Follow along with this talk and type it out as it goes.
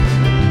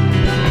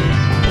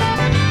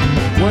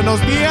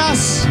Buenos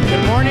días.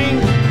 Good morning.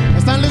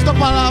 ¿Están listos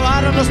para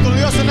alabar a nuestro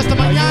Dios en esta Are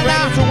you mañana?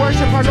 ready to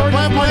worship our ¿Se Lord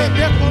pueden this poner morning? en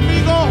pie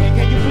conmigo?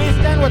 Can you please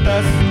stand with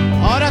us?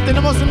 Ahora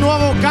tenemos un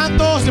nuevo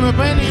canto. Si me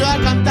pueden ayudar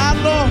a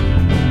cantarlo.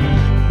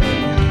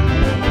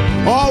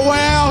 Oh,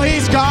 well,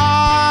 He's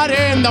God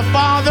in the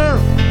Father.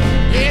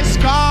 He's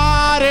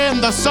God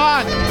in the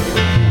Son.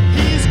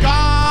 He's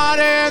God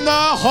in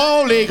the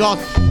Holy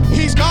Ghost.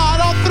 He's God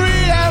all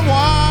three in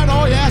one.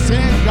 Oh, yes,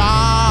 He's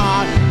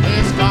God.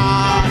 He's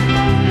God.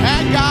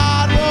 And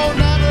God will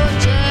never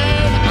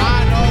change.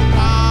 I know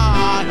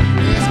God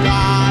is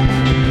God.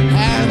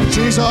 And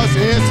Jesus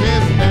is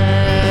His name.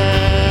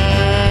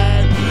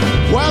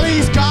 Well,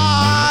 He's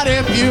God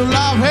if you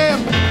love Him.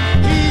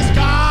 He's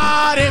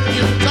God if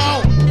you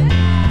don't.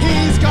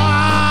 He's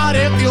God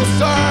if you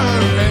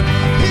serve Him.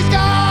 He's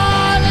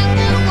God if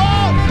you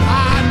won't.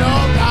 I know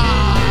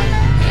God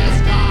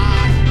is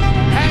God.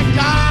 And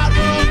God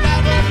will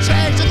never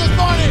change. And this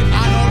morning,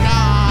 I know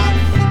God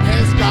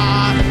is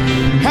God.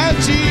 And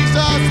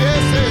Jesus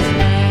is His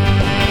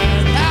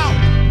name. Now,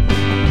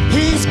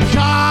 He's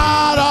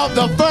God of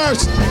the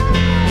first.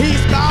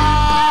 He's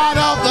God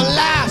of the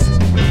last.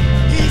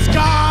 He's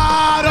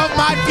God of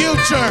my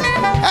future.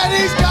 And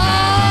He's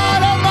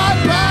God of my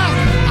past.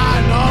 I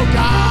know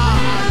God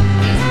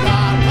is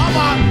God. Come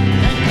on.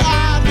 And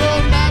God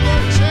will never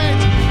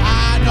change.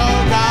 I know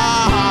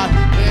God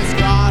is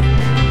God.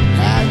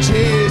 And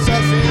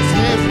Jesus is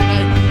His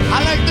name. I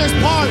like this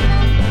part.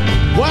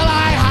 Well,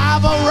 I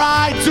have a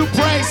right to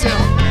praise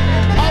Him.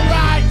 A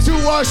right to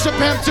worship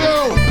Him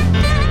too.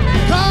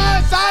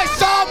 'Cause I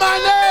saw my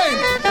name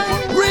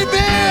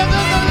revealed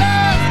in the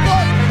Lamb's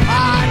book.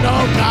 I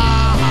know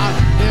God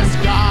is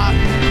God.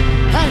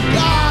 And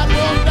God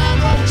will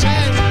never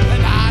change.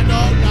 And I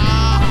know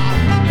God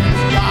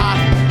is God.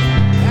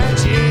 And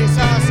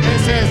Jesus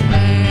is His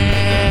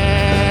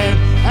name.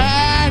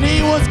 And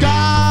He was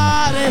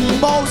God in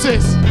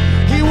Moses.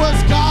 He was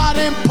God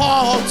in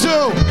Paul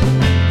too.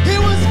 He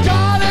was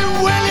God in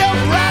William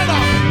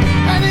Branham.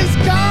 And He's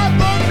God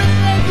for me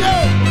and you.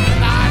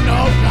 And I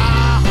know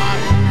God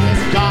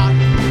is God.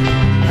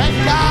 And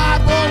God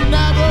will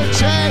never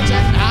change.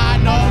 And I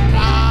know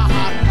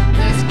God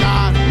is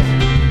God.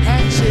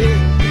 And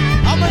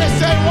I'm going to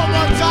say it one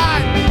more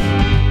time.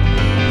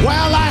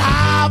 Well, I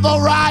have a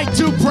right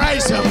to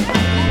praise Him.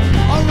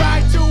 A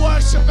right to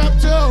worship Him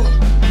too.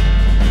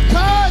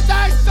 'Cause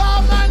I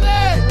saw my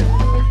name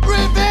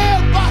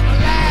revealed by the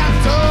Lamb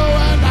too.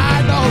 And I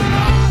know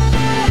God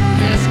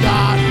is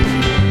God.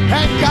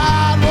 And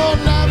God will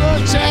never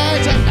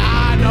change. And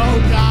I know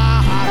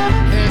God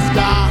is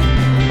God.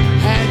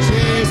 And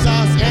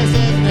Jesus is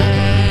His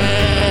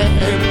name.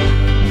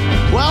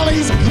 Well,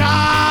 He's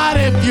God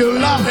if you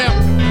love Him.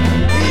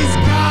 He's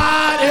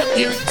God if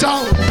you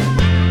don't.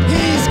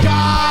 He's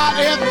God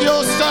if you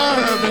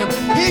serve Him.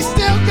 He's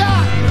still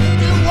God if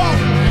you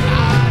won't. And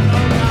I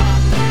know God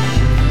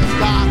is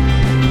God.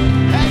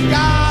 And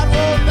God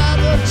will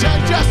never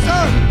change. Yes,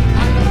 sir.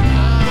 I know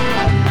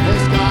God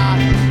is God.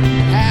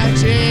 And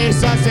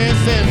Jesus is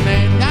His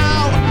name.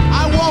 Now,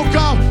 I woke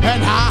up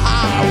and I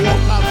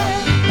woke up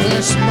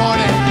this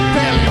morning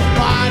feeling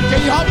fine. Can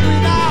you help me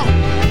now?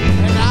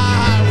 And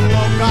I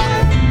woke up.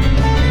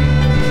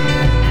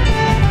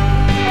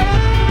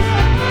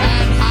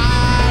 And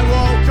I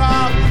woke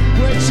up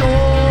with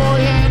joy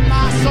in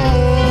my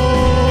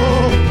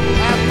soul.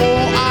 And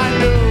for I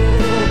knew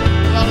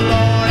the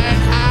Lord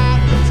and had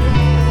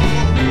control.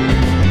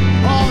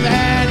 Oh,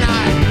 then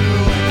I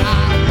knew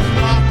I was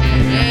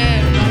walking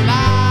in the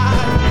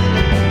light.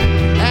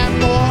 And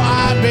for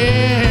I've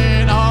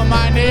been on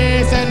my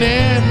knees and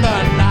in the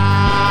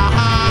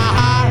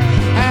night.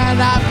 And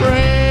I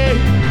prayed.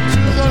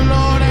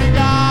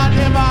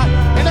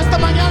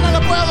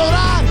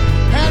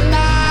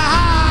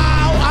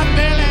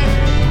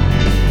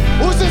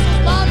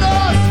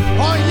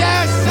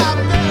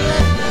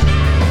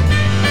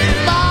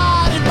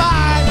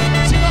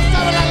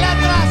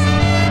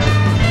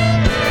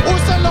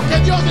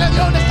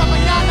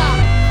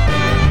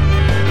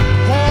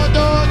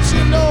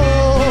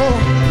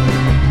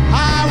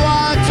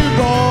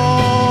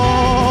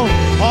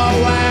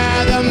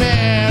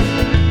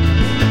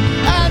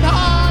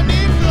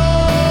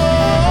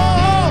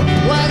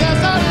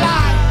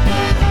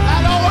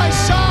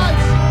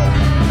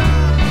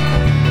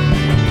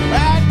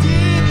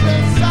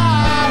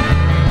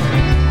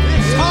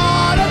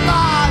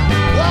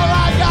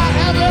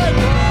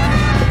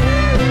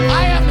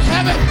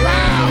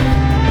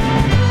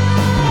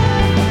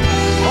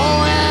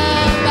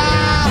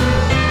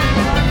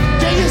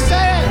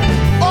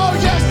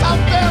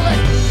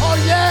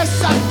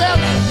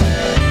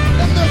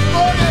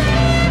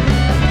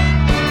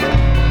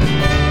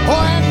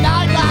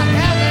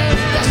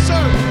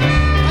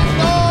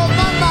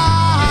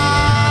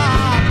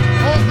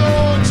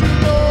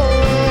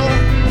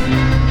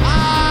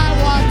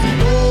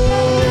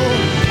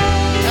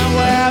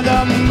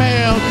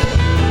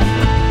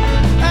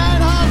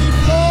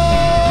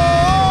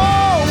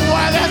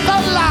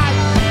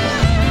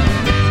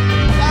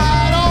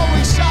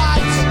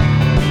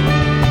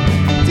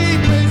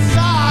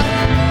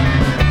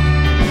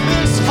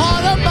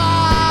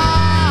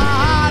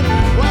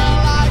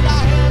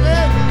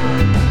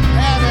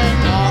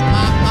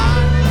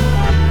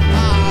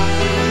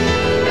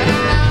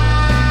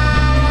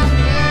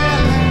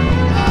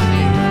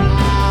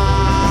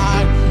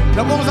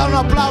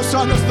 aplauso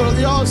a nuestro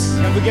Dios.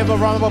 Can we give a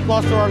round of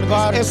applause to our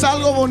God? Es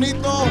algo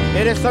bonito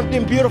It is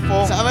something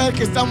beautiful saber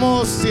que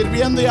estamos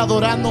sirviendo y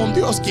adorando a un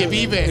Dios que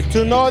vive.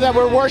 to know that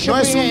we're No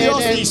worshiping. es un Dios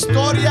de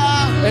historia,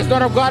 It's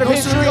not of God of no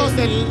es un history. Dios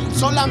de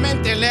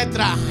solamente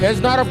letra.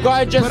 It's not of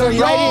God just Pero of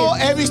yo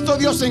writing. he visto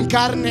Dios en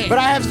carne. But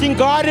I have seen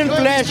God in Yo he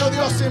flesh. visto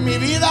Dios en mi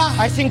vida.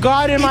 I've seen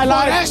God in my Por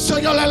life. eso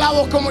yo le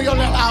alabo como yo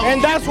le alabo.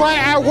 And that's why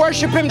I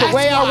worship Him the That's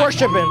way I why.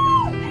 worship Him.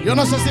 Yo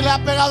no sé si le ha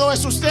pegado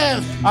eso a usted,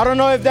 I don't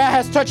know if that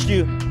has touched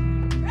you.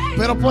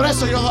 pero por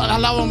eso yo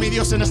alabo a mi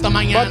Dios en esta But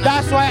mañana.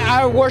 that's why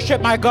I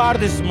worship my God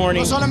this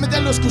morning. No solamente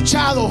lo he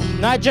escuchado,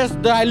 Not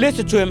just that I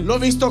listen to Him, lo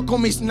he visto con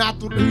mis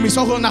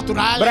ojos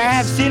naturales. but I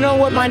have seen Him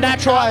with my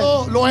natural eyes.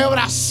 Lo he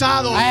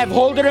abrazado. I have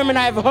held Him and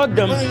I have hugged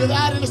Him. Puede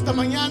ayudar en esta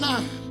mañana.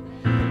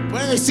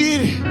 Puede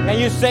decir, And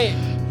you say,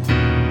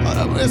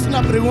 ahora es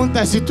una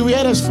pregunta, si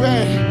tuvieras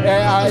fe,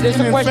 this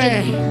is a tienen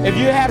question. fe, If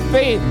you had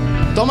faith,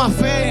 toma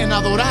fe en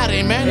adorar,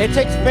 amén. it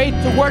takes faith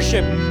to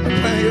worship. ¿Me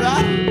puede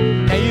ayudar?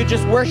 And you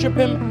just worship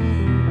Him.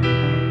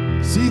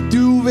 Si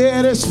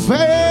tuvieras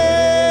fe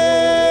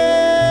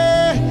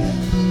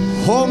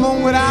como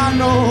un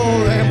grano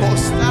de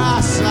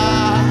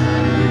mostaza,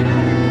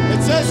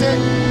 it says it,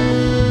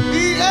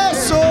 y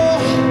eso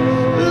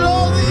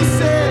lo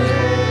dice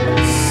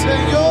el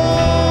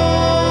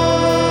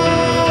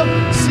Señor.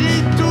 Si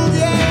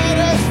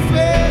tuvieras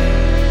fe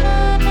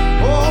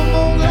como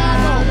un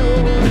grano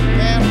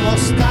de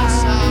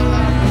mostaza,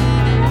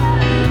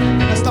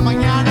 esta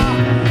mañana,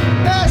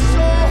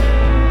 eso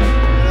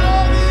lo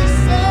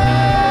dice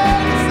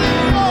el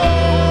Señor.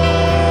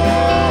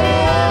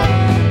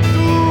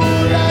 Tú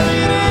le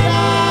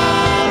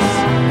dirías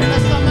en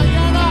esta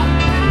mañana,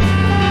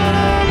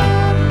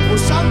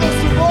 usando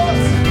su voz,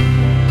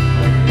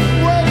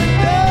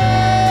 muévete,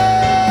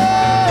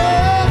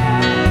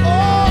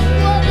 oh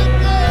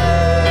muévete.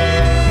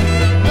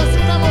 No es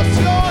una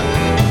emoción,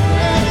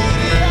 le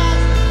dirías,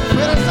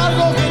 pero es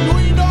algo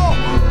genuino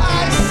a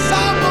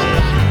esa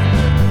montaña.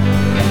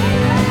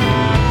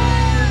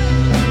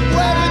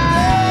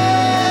 Muévete,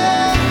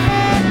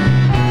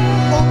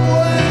 oh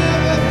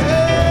muévete.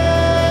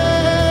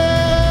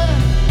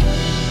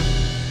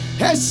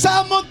 Esa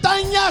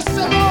montaña se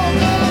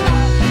moverá.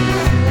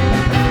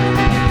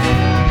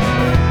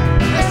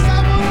 Esa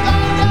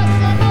montaña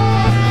se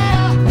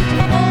moverá.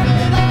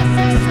 Moverás y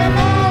se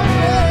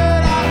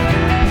moverá.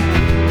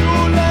 Tú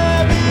le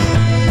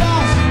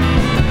dirías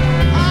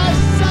a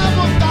esa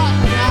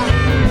montaña,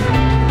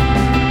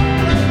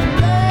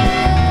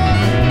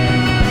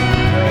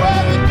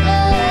 muévete,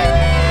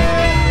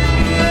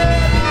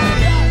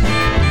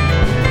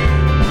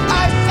 a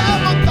esa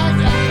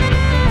montaña,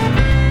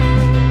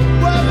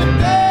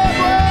 muévete,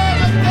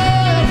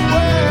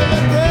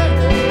 muévete.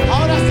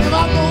 Ahora se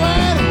va a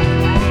mover.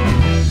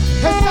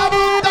 Esa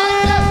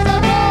montaña se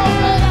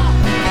moverá.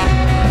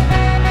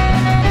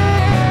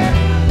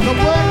 No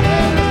puedo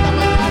creer esta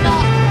mañana.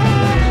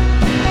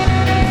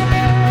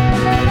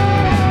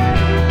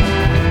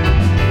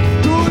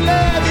 Tú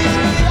le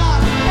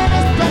dirías,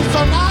 es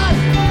personal.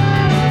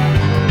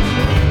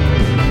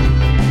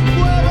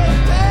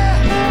 Muévete,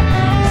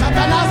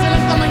 Satanás, en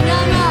esta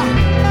mañana.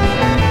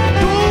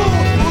 Tú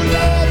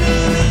le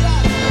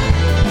dirías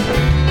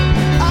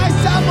a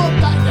esa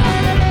montaña,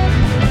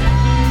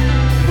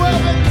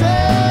 muévete,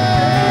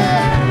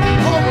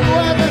 oh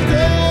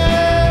muévete.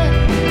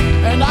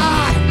 And I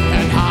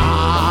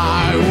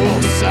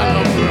will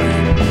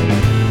celebrate.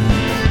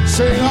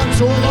 Sing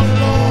unto the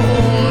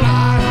Lord, I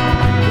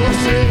will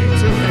sing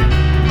to Him.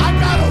 I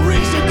got a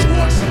reason to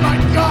worship my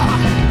God,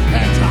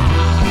 and I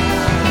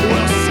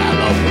will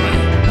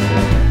celebrate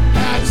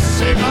and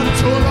sing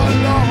unto the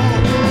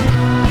Lord.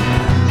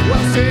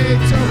 We'll sing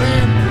to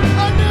Him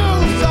a new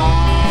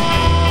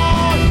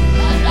song,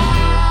 and I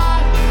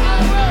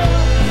will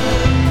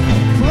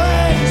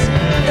praise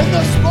in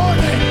this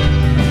morning.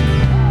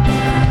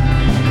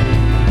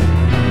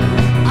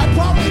 I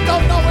probably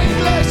don't know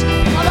English,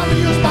 but I'm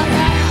gonna use my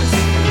hands.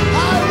 I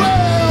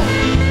will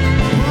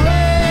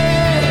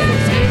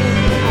praise Him,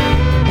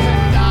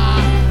 and I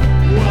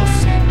will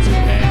sing to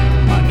Him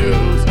a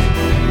new song.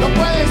 ¿Lo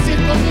puede decir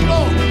conmigo?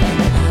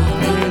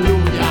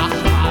 Aleluya,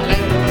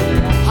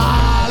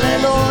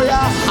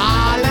 aleluya,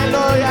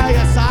 aleluya,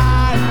 yes I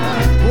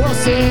will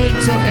sing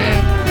to Him.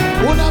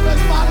 Una vez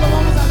más lo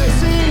vamos a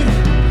decir.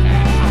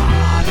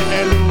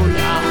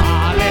 Aleluya,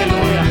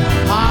 aleluya,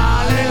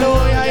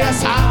 aleluya,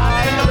 yes I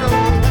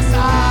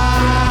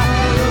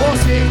will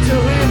sing to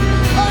Him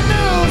a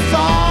new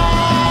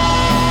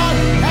song,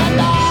 and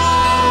I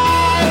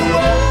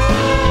will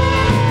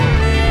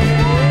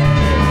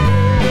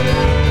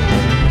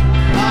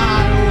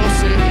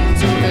sing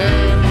to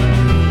Him a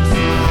new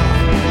song,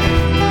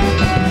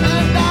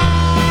 and I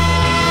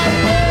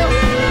will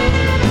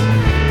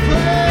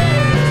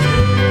praise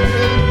Him,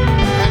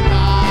 and I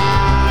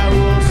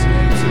will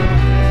sing to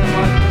Him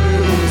a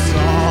new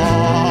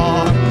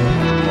song.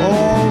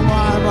 Oh my.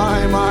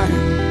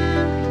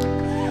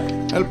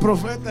 El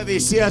profeta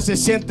decía, se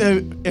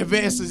siente a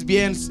veces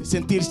bien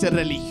sentirse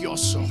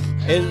religioso.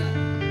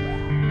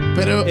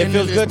 Pero It en el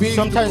feels good. espíritu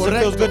Sometimes it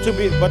feels good to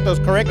be, but the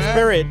correct Amen.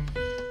 spirit,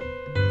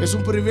 es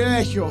un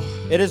privilegio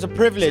it is a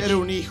privilege ser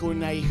un hijo y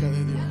una hija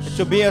de Dios.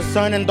 to be a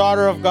son and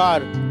daughter of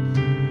God.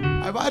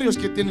 Hay varios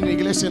que tienen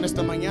iglesia en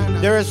esta mañana,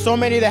 There are so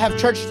many that have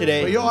church pero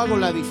today, yo hago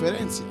la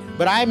diferencia.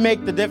 but I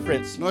make the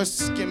difference. No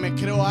es que me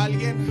creo a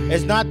alguien,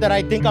 It's not that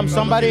I think I'm lo que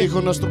somebody,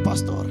 dijo nuestro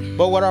pastor.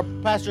 but what our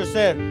pastor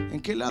said, ¿En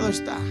qué lado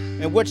está?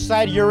 and which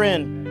side you're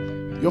in.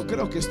 Yo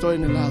creo que estoy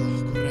en el lado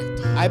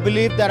correcto. I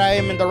believe that I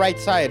am in the right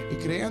side. Y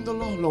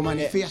creyéndolo, lo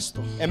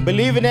manifiesto. And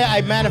believing it,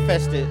 I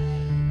manifest it.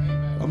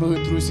 Vamos a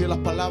introducir las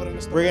palabras en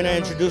esta We're going to mañana.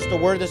 introduce the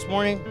word this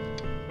morning.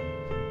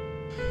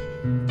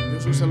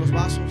 Dios use los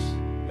vasos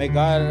May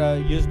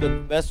God use the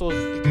vessels,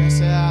 y que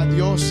sea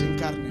Dios en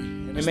carne.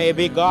 En and esta may it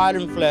be mañana. God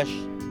in flesh.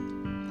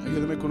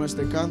 Ayúdame con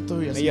este canto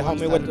y May así you help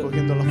vamos me a estar with the-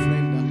 recogiendo la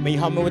ofrenda. May you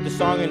help me with the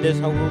song, and this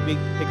how we'll be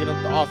picking up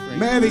the offering.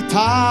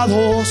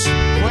 Meditados,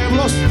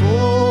 pueblos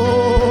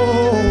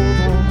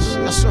todos.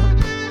 Yes, sir.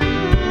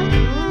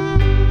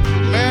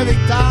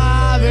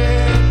 Meditad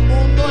el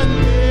mundo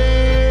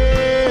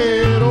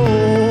entero.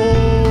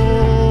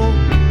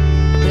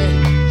 De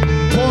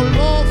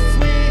polvo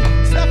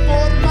fuiste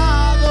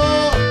formado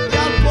y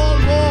al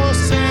polvo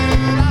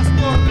serás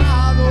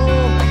tornado.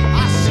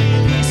 Así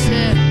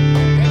dice el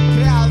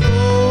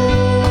Creador.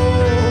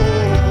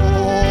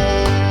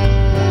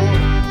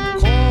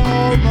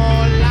 Como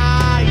la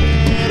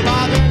hierba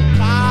del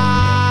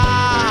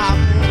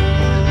campo.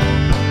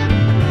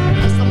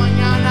 Esta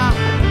mañana.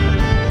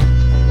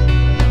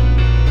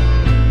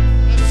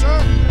 Yes, sir.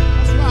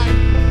 That's right.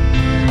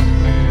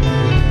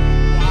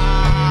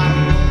 Wow.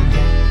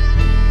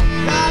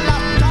 Ya la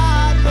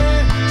tarde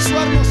su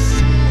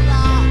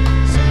hermosura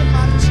se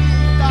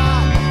marchita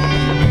y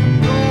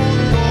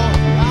pronto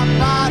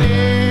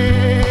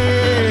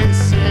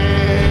aparece.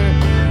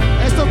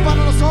 Esto es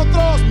para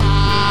nosotros,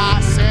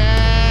 más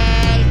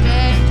el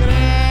que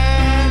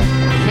cree en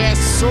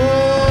Jesús.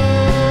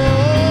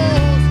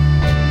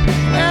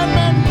 En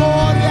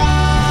memoria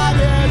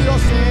de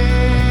Dios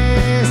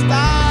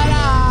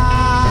estará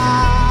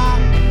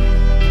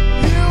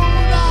y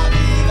una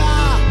vida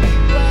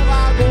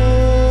nueva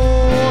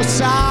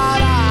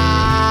gozará.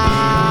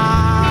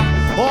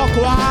 O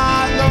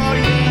cuando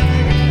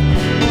llegue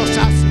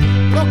cosas,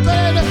 lo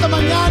creen esta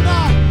mañana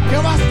que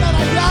va a estar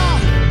allá.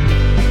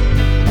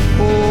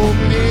 Un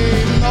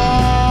himno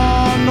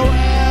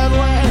nuevo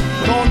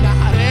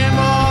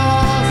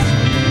entonaremos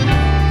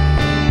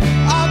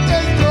ante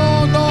el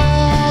trono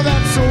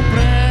del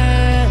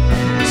Supremo.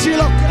 Si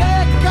lo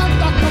cree,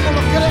 canta como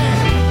lo cree.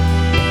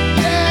 Y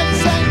el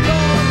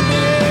Señor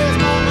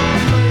mismo nos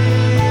lo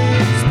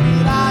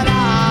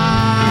inspirará.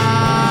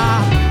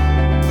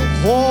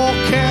 Oh,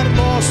 qué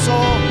hermoso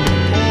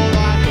todo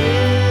aquí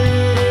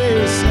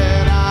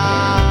será.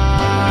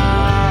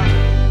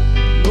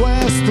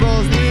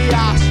 Nuestros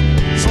días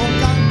son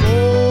tan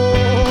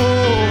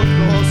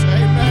cortos,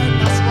 amen,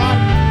 that's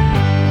right,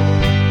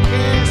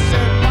 que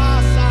se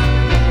pasan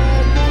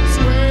como un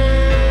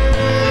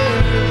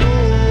sueño.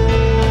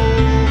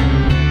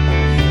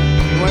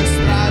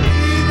 Nuestra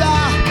vida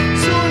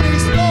es una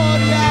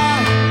historia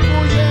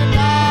muy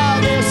llena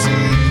de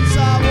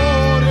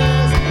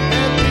sinsabores,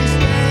 de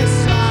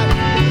tristeza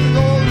y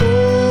dolor.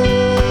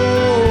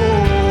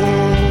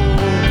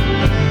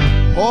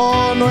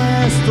 Oh,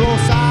 nuestros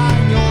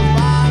años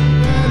van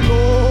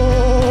veloces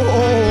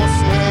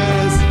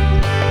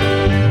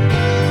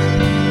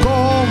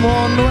como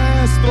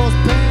nuestros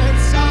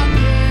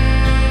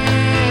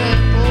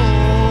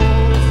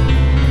pensamientos.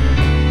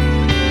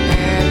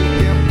 El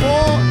tiempo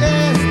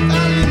está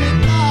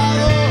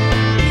limitado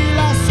y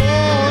las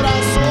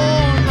horas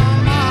son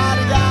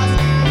amargas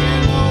que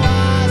no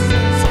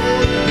hacen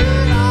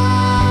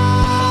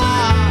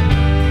suspirar.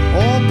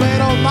 Oh,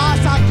 pero más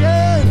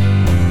aquel,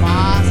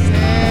 más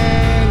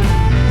el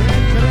que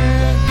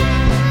cree.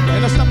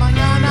 En esta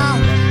mañana,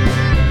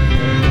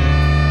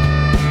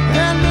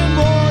 en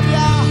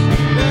memoria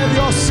de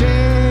Dios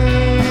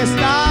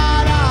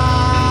estará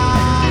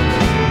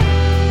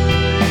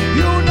y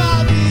una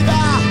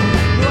vida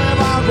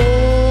nueva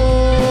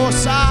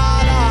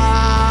gozará.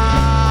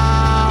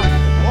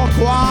 O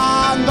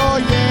cuando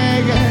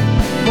llegue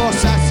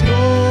gozación.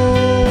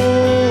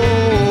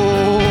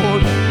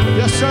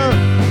 Yes, sir.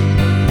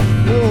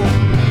 Un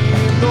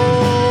himno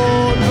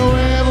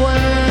nuevo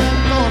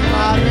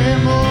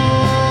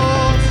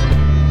entonaremos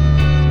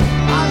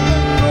ante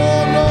el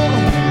trono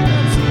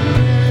del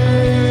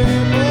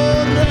Supremo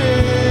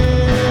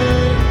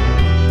Rey.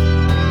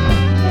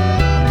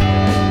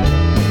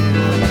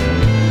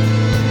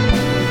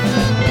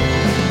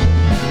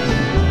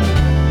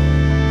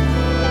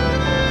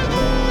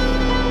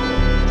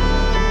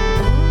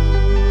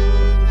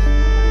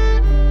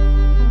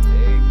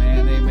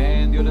 Amén,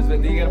 amén. Dios les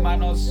bendiga,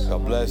 hermanos.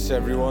 God bless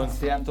everyone.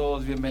 Sean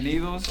todos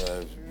bienvenidos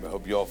I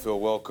hope you all feel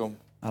welcome.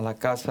 a la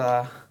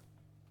casa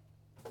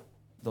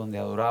donde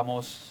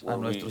adoramos a Where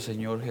nuestro we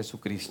Señor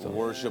Jesucristo.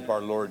 Worship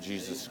our Lord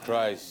Jesus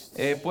Christ.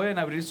 Pueden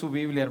abrir su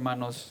Biblia,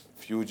 hermanos,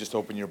 If you would just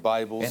open your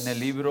Bibles en el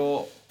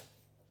libro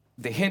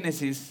de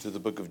Génesis, to the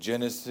book of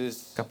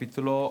Genesis,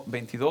 capítulo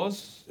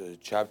 22,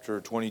 chapter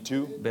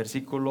 22,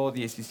 versículo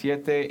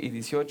 17 y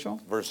 18.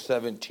 verse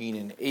 17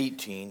 and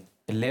 18.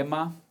 El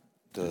lema,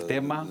 el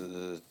tema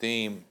The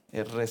theme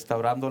es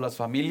restaurando las is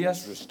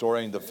familias.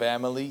 restoring the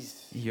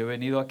families. Y yo he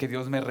venido a que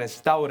Dios me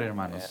restaure,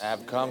 hermanos. And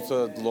I've come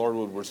so that the Lord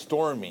would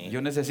restore me.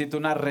 Yo necesito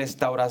una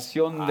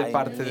restauración de I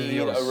parte de need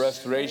Dios. a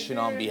restoration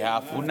on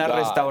behalf of Una God.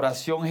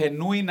 restauración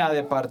genuina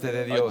de parte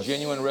de A Dios.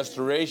 genuine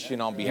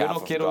restoration on Yo behalf no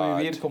of quiero God.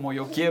 vivir como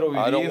yo quiero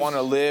I don't vivir. want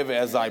to live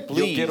as I Yo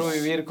please. quiero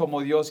vivir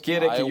como Dios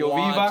quiere que I yo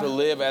want viva. to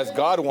live as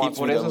God Y wants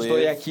por me to eso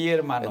estoy live. aquí,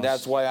 hermanos. And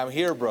that's why I'm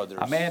here, brothers.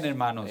 Amén,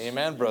 hermanos.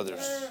 Amen,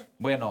 brothers.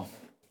 Bueno,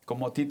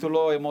 como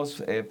título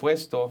hemos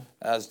puesto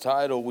As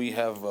title, we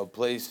have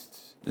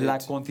placed La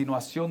it,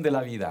 continuación de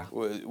la vida.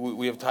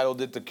 we have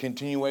titled it The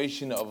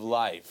Continuation of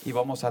Life. Y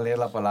vamos a leer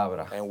la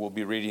palabra. And we'll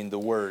be reading the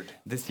word.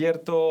 De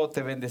cierto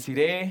te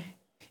bendeciré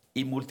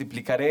y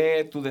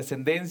multiplicaré tu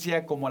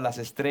descendencia como las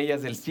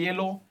estrellas del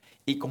cielo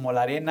y como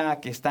la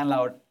arena que está en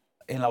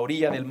la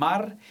orilla del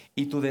mar,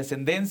 y tu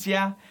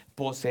descendencia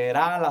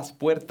poseerá las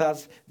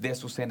puertas de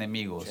sus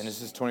enemigos.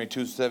 Genesis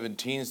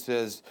 22:17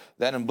 says,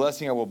 That in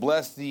blessing I will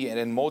bless thee, and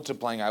in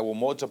multiplying I will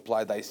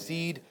multiply thy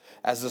seed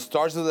as the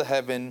stars of the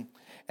heaven,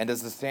 and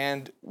as the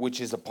sand which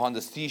is upon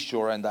the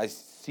seashore, and thy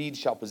seed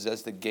shall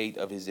possess the gate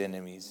of his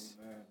enemies.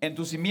 En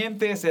tu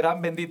simiente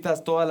serán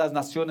benditas todas las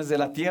naciones de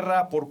la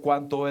tierra, por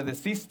cuanto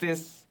obedeciste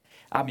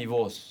a mi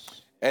voz.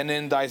 And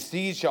in thy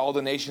seed shall all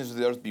the nations of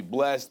the earth be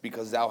blessed,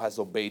 because thou hast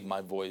obeyed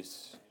my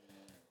voice.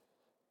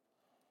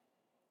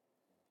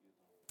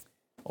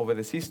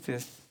 Obedeciste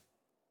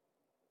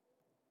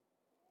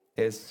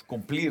es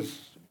cumplir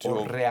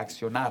o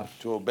reaccionar.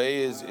 To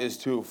obey is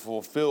to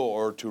fulfill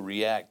or to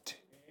react.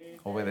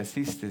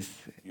 Obedeciste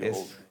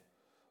es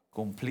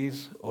cumplir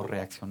o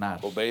reaccionar.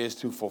 Obey is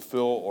to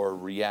fulfill or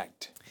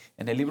react.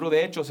 En el libro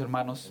de Hechos,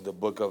 hermanos, In the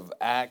book of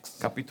Acts,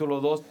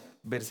 capítulo 2,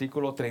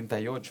 versículo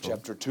 38,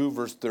 chapter 2,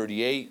 verse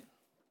 38,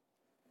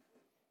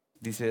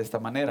 dice de esta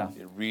manera.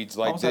 it reads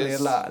like Vamos a leer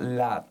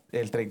this.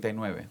 el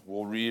 39.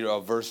 We'll read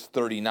verse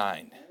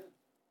 39.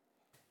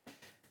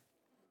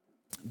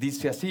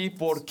 Dice así: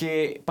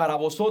 porque para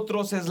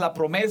vosotros es la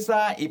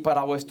promesa y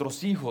para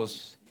vuestros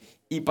hijos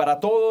y para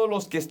todos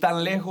los que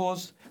están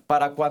lejos,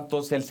 para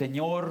cuantos el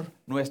Señor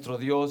nuestro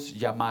Dios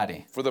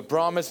llamare. For the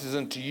promise is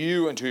unto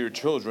you and to your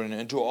children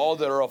and to all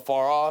that are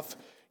afar off,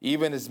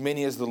 even as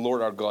many as the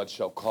Lord our God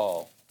shall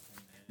call.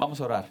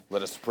 Vamos a orar.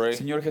 Let us pray.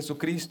 Señor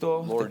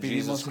Jesucristo, Lord te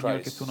pedimos, Jesus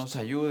Señor, Christ, que tú nos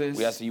ayudes.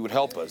 We ask that you would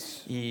help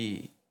us,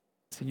 Y,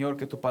 Señor,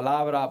 que tu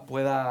palabra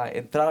pueda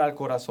entrar al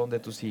corazón de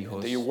tus hijos.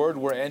 that your word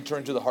will enter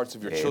into the hearts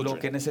of your Lo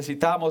que children.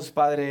 necesitamos,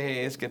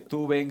 Padre, es que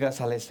tú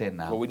vengas a la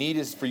escena What we need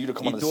is for you to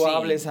come y on the tú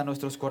hables scene, a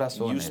nuestros you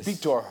corazones speak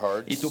to our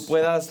hearts, y tú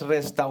puedas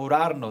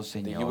restaurarnos, that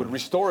you Señor. would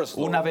restore us,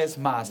 Una Lord. vez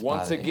más,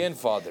 Once Padre. again,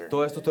 Father,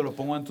 Todo esto te lo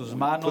pongo en tus put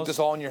manos this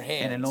all in your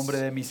en el hands. nombre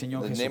de mi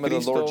Señor In the name of the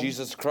Lord Jesucristo.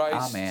 Jesus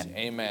Christ, Amén.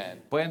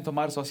 amen. Pueden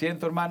tomar su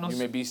asiento, hermanos. You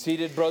may be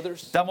seated,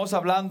 brothers. Estamos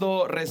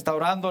hablando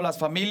restaurando las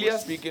We're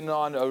familias. speaking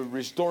on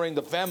restoring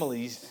the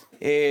families.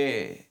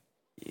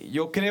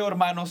 Yo creo,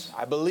 hermanos,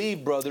 I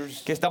believe,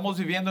 brothers, que estamos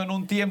viviendo en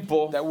un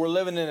tiempo that we're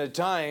living in a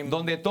time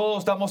donde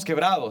todos estamos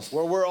quebrados.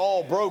 where we're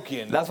all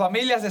broken. Las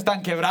familias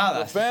están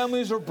quebradas.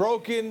 Families are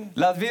broken.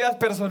 Las vidas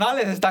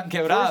personales están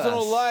quebradas.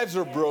 Personal lives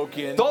are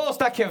broken. Todo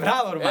está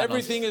quebrado, hermanos.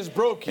 Everything is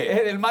broken.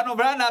 El hermano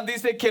Branham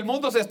dice que el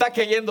mundo se está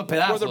cayendo a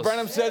Brother pedazos.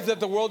 Branham says that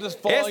the world is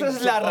falling Esa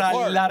es la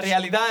apart.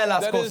 realidad de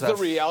las That is the cosas.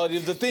 reality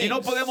of the things. Y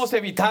no podemos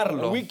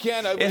evitarlo. We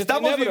can't, it's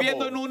Estamos inevitable.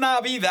 viviendo en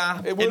una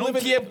vida, We're en un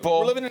living- tiempo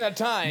we're living in a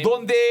time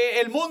donde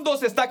el mundo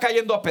se está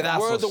cayendo a where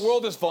pedazos. the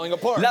world is falling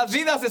apart. Las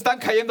vidas están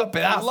cayendo a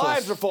Our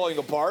lives are pedazos. falling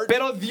apart.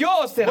 Pero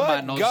Dios,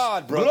 hermanos,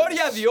 God, brothers,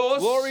 gloria a Dios,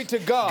 glory to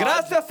God,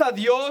 gracias a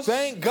Dios,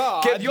 thank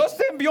God que Dios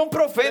te envió un that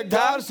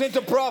profeta God sent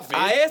a prophet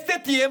a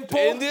este tiempo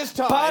in this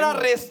time para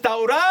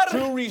restaurar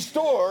to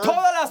restore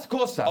todas las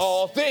cosas.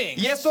 all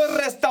things. Y eso es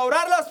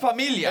restaurar las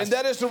familias. And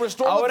that is to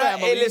restore Ahora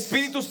the el families.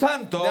 Espíritu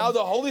Santo Now the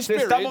Holy se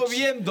Spirit está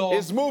moviendo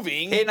is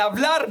moving en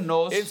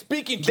hablarnos in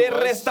speaking to de us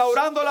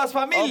restaurando las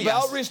familias.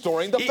 about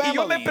restoring the Y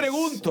yo me families.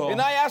 pregunto, And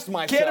I ask qué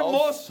myself,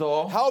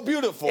 hermoso how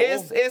beautiful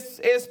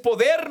es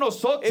poder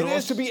nosotros it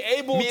is to be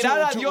able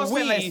mirar a to Dios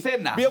en la we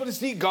escena be able to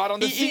see God on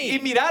the y scene.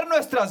 mirar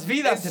nuestras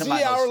vidas, And see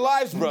our hermanos.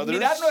 lives, brothers.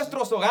 Mirar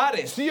nuestros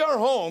hogares See our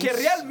homes que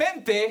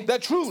realmente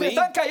that truly se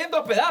están cayendo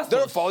a they're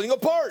pedazos. falling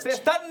apart. Se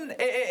están,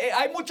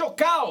 hay mucho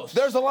caos.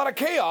 There's a lot of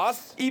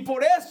chaos, Y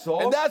por eso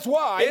and that's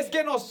why es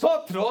que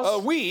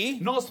nosotros we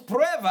nos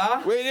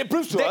prueba it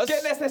proves to de us que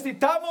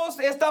necesitamos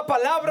esta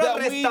palabra that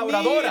we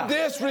restauradora, need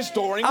this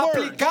restoring word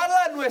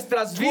aplicarla en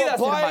nuestras nuestras to vidas,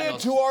 apply it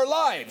hermanos. to our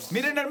lives.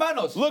 Miren,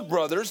 hermanos, Look,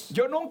 brothers,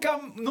 yo nunca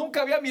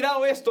había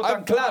mirado esto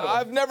tan claro.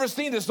 I've never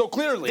seen this so De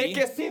clearly.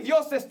 que si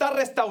Dios está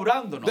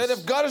restaurándonos. That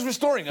if God is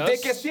restoring us, De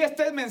que si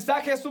este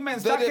mensaje es un that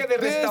mensaje de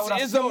if this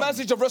is a restauración.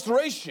 message of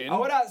restoration.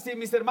 Ahora, si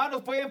mis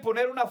hermanos pueden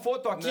poner una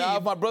foto aquí. Now,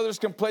 if my brothers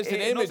can place an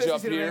No image sé up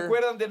si se here.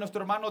 recuerdan de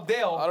nuestro hermano I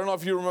Dale. don't know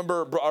if you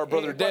remember our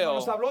brother Cuando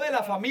nos Dale, habló de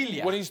la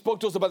familia. when he spoke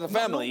to us about the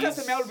families. Nunca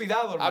se me ha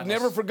olvidado, hermanos. I've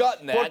never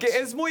forgotten that. Porque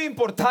es muy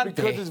importante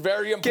Because it's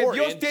very que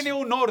Dios important. tiene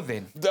un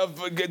orden.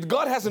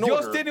 God has an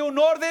Dios order. tiene un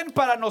orden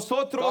para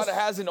nosotros, God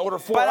has an order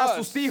for para us,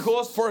 sus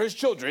hijos. for His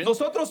children.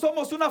 Nosotros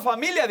somos una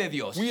familia de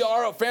Dios. We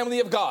are a family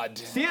of God.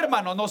 Sí,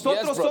 hermano,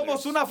 nosotros Yes,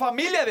 brothers. somos una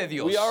familia de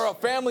Dios. We are a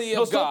family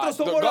of God. Nosotros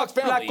somos God's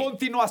la family.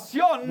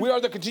 continuación We are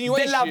the de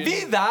continuation la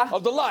vida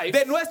of the life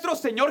de nuestro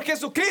Señor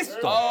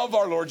Jesucristo. of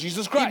our Lord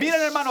Jesus Y Christ.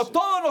 miren, hermano,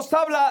 todo nos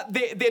habla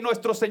de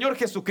nuestro Señor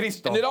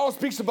Jesucristo. And it all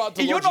speaks about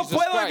the Y yo Lord no Jesus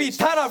puedo Christ.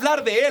 evitar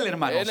hablar de Él,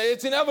 hermanos. And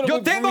it's inevitable Yo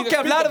for tengo me to que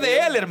speak hablar of de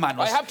him. Él,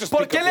 hermanos. I have to speak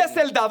Porque of Él es him.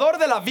 el dador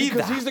de la vida.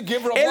 Because he's the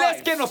giver of Él life.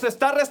 es quien nos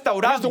está He's the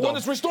restaurando. one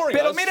that's restoring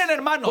Pero us. miren,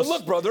 hermanos, But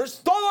look,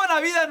 brothers, todo en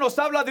la vida nos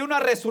habla de una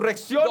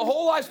resurrección, the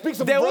whole life speaks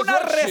of de a una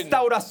resurrection,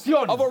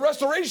 restauración. of a Si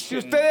restoration.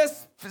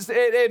 ustedes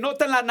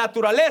notan la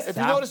naturaleza, If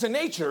you notice in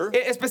nature,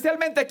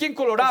 especialmente aquí en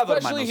Colorado,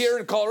 especially hermanos, here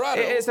in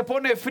Colorado, se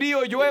pone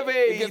frío,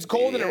 llueve, It gets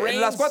cold and it rains.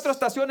 las 4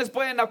 estaciones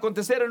pueden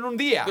acontecer en un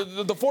día.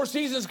 the four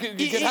seasons can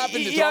Y,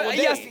 happen y- in one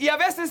day. y a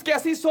veces que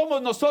así somos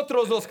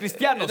nosotros los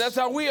cristianos. And that's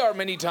how we are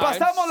many times.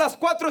 Pasamos las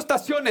 4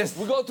 estaciones.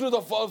 We go through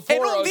the four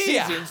En un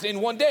día. seasons in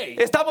one day.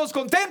 Estamos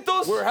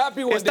contentos, We're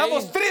happy one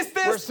estamos day,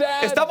 tristes, we're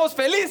sad, estamos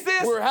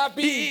felices, we're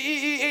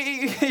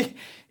happy.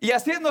 y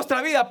así es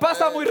nuestra vida,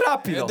 pasa muy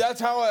rápido. And that's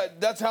how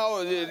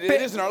it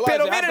Pe- is in our lives.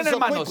 pero It miren, happens so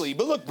hermanos, quickly.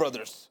 But look,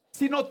 brothers,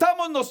 Si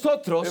notamos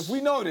nosotros, if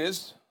we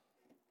notice,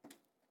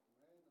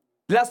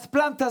 las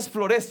plantas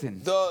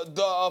florecen.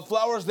 the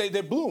flowers they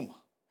bloom,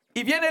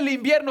 Y viene el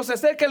invierno, se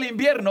acerca el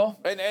invierno,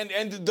 and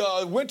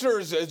the winter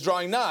is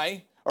drawing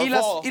nigh. Or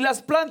fall, y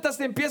las plantas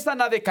empiezan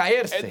a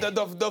decaerse. and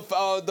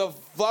the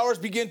flowers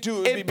begin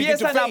to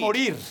Empiezan a fade.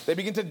 morir. They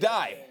begin to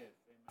die.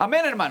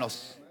 Amén,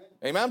 hermanos.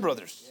 Amen,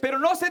 brothers. Pero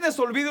no se les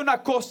olvide una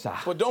cosa,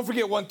 But don't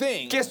forget one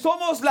thing: que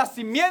somos la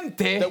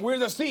simiente that we're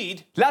the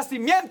seed.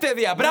 de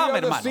We Abraham,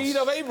 are the hermanos. seed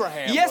of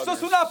Abraham. Y esto es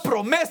brothers. una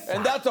promesa.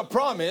 And that's a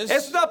promise.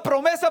 Es una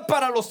promesa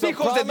para los The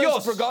hijos de promise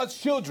Dios, for God's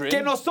children.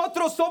 que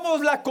nosotros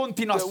somos la That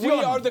we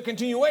are continuación. the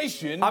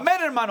continuation.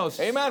 Amén, hermanos.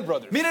 Amen,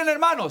 brothers. Miren,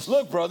 hermanos,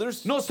 Look,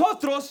 brothers,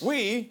 nosotros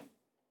we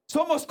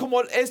somos como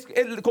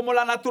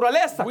la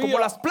naturaleza, como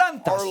las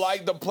plantas. are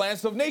like the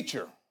plants of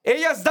nature.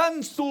 Ellas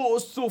dan su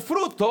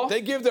fruto,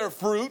 They give their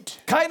fruit.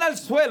 caen al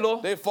suelo,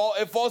 It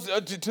falls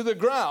to the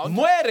ground.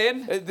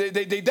 mueren,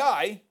 They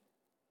die.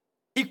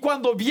 y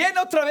cuando viene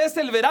otra vez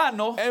el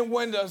verano, And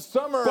when the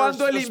summer,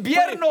 cuando el the spring,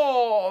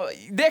 invierno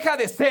deja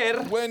de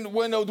ser, when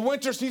the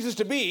winter ceases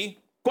to be,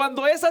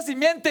 cuando esa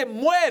simiente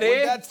when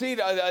muere, that seed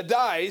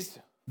dies,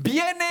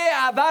 viene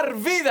a dar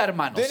vida,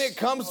 hermanos. then it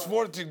comes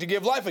forth to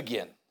give life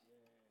again.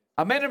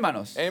 Amén,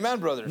 hermanos. Amen,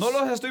 brothers. No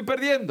los estoy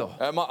perdiendo.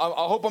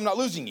 I hope I'm not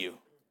losing you.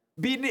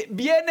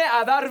 Viene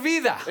a dar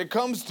vida. It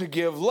comes to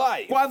give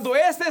life. Cuando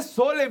ese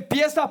sol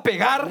empieza a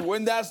pegar,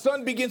 When that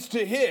sun begins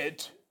to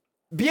hit,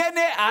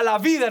 viene a la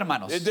vida,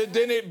 hermanos.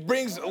 then it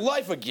brings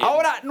life again.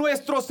 Ahora,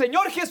 nuestro Señor Now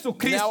our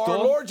Jesucristo,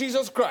 Lord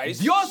Jesus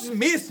Christ, Dios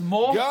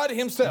mismo, God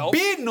Himself,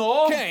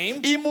 vino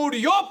came y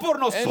murió por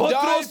and died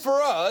nosotros.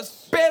 for us.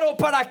 Pero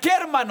 ¿para qué,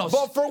 hermanos?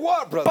 But for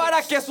what, brothers?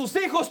 Para que sus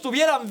hijos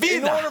tuvieran In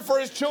vida. order for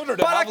His children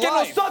to Para have que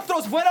life.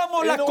 nosotros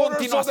fuéramos la In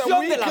order so that continuación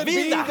we de la could be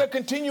the vida.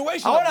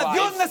 continuation Ahora, of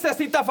Dios life.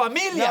 necesita Now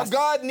familias.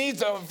 God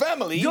needs a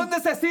family. Dios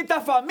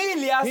necesita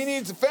familias He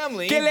needs a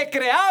family que le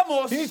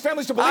creamos He needs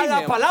families to a believe la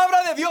Him.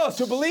 palabra de Dios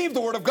to believe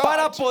the Word of God.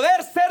 para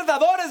poder ser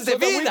dadores de so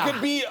that we vida.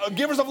 could be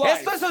givers of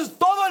life. Eso es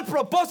todo el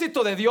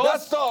propósito de Dios.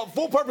 That's the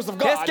full purpose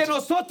of Es God. que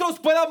nosotros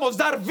podamos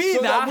dar so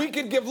vida that we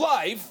could give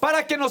life.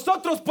 para que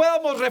nosotros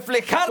podamos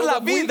reflejar So la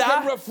that we vida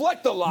can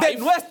reflect the life de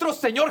nuestro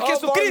Señor of our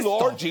Jesucristo.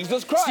 Lord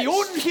Jesus Christ. Si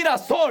un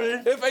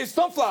girasol If a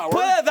sunflower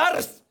puede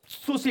dar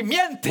su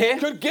simiente,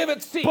 could give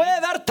its seed, puede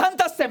dar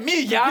tanta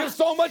semilla give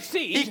so much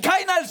y seed,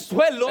 caen al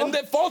suelo, and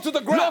then fall to the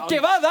lo ground, que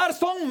va a dar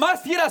son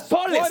más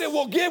girasoles. what it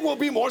will give will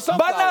be more Van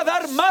sunflowers. a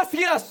dar más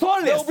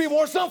girasoles. There will be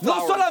more No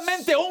sunflowers.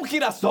 solamente un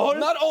girasol,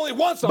 Not only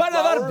one van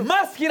a dar sunflower,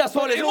 más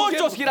girasoles, it will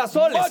muchos give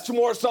girasoles. much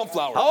more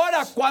sunflowers.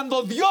 Ahora,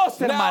 cuando Dios,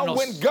 Now, hermanos,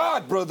 when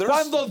God, brothers,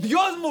 cuando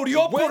Dios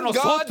murió por when God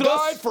died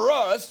nosotros, for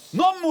us,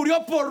 no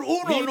murió por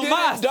uno He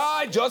nomás, didn't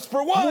die just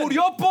for one.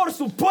 murió por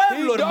su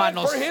pueblo, He died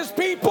hermanos, for His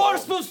people, por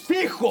sus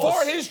hijos.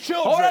 for His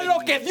children. Ahora lo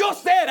que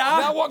Dios era,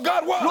 Now what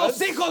God was,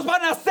 Sus hijos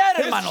van a ser,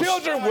 His hermanos.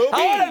 children will be.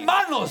 Ahora,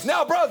 hermanos,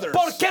 Now, brothers,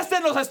 ¿por qué se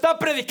nos está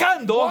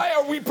predicando why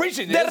are we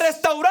preaching de this?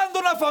 restaurando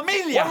una Why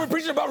familia? are we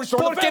preaching about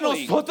restoring the Porque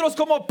family? nosotros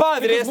como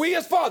padres Because we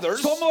as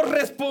fathers, somos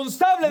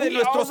responsables de we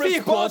nuestros are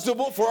hijos.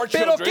 responsible for our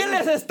Pero children. ¿qué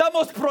les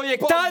estamos but what are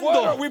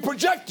proyectando? we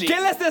projecting? ¿Qué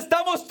les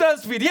estamos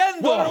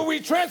transfiriendo? What are we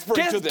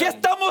transferring to ¿Qué them?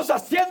 estamos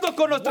haciendo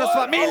con nuestras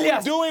What familias? are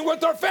we doing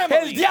with our El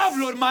families?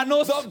 diablo,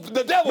 hermanos,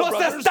 The devil, nos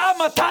brothers, está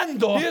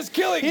matando he is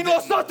killing y them.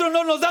 nosotros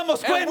no nos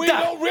damos and we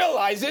cuenta. don't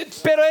realize it.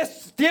 Pero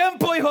es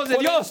tiempo, hijos de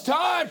But Dios, it's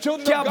time,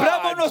 children que of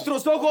abramos God,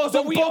 nuestros ojos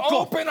that un we poco.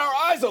 open our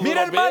eyes a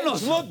Mira, little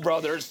hermanos. bit. Look,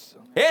 brothers,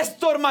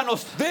 Esto,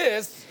 hermanos,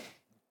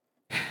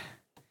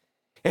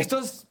 esto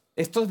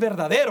es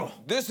verdadero.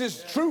 this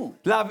is true.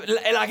 La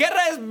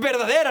guerra es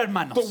verdadera,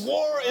 hermanos. The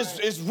war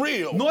is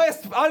real. No es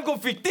algo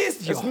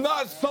ficticio. It's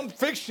not some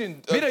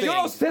fiction Mira, thing. yo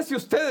no sé si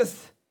ustedes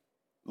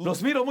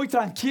los miro muy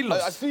tranquilos.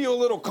 I see you a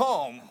little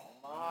calm.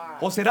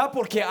 ¿O será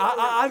porque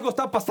algo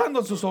está pasando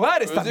en sus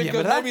hogares Is it también,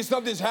 'cause verdad? maybe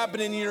something's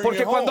happening in Porque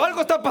your cuando home?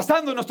 algo está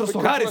pasando en nuestros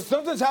Because when hogares,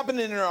 something's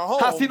happening in our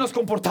home, así nos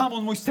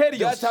comportamos muy serios.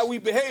 that's how we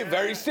behave,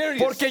 very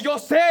serious. Porque yo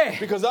sé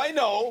Because I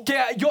know que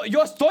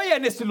yo estoy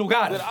en ese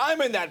lugar that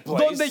I'm in that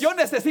place donde yo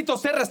necesito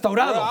ser where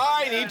restaurado,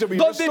 I need to be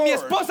donde mi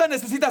restored. esposa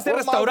necesita ser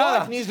Where my restaurada,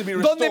 wife needs to be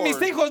donde restored. mis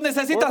hijos Where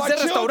necesitan my ser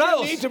children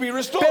restaurados. need to be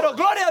restored. Pero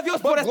gloria a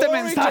Dios por But este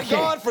glory to mensaje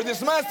God for this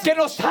message que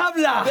nos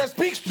habla that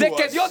speaks to de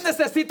que us. Dios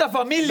necesita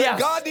familias That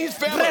God needs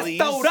families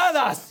restauradas.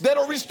 that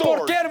are restored.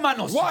 ¿Por qué,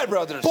 hermanos? Why,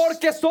 brothers?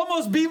 Porque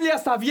somos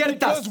Biblias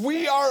abiertas. Because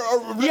we are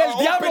Y el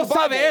diablo open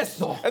sabe Bibles.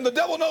 eso. And the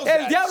devil knows El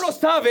that. diablo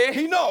sabe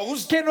He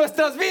knows que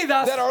nuestras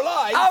vidas that our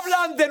lives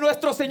hablan de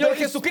nuestro Señor that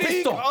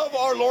Jesucristo. speak of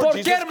our Lord ¿Por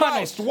qué, Jesus hermanos?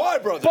 Christ. Why,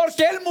 brothers?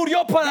 Porque Él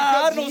murió para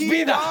Because darnos he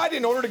vida. died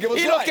in order to give us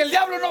Y lo life. que el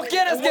diablo no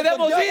quiere es And que what the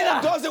demos devil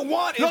vida. doesn't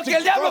want Lo is que el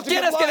for diablo us to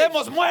quiere give es que life.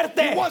 demos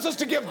muerte. He wants us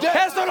to give death.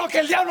 Eso es lo que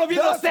el diablo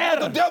vino a That's what hacer.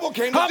 the devil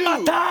came to A do.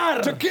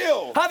 matar. To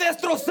kill. A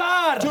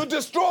destrozar. To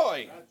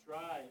destroy.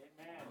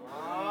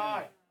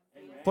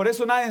 Por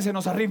eso nadie se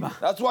nos arrima.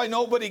 That's why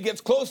nobody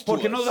gets close to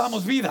Porque us. no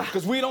damos vida.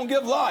 Because we don't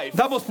give life.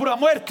 Damos pura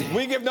muerte.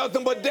 We give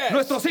nothing but death.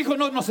 Nuestros hijos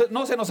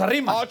no se nos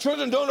arriman. Our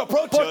children don't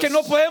approach Porque us.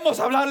 no podemos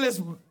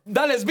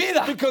darles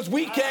vida. Because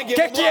we can't give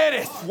 ¿Qué them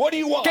quieres? life. What do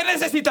you want? ¿Qué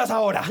necesitas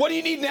ahora? What do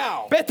you need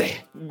now?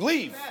 Vete.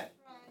 Leave.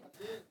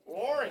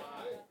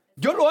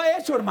 Yo lo he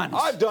hecho,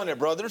 hermanos. I've done it,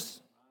 brothers.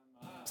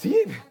 Sí,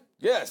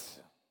 Yes.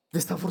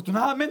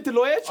 desafortunadamente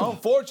lo he hecho.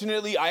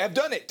 Unfortunately, I have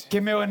done it.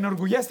 Que me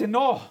enorgullece,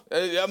 no.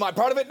 Am I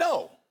proud of it?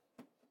 No.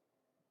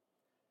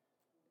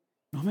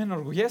 No me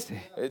enorgullece.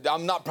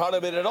 I'm not proud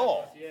of it at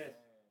all.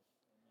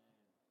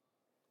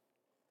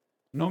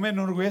 No me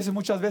enorgullece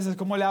muchas veces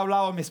como le he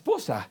hablado a mi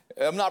esposa.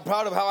 I'm not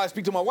proud of how I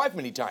speak to my wife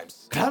many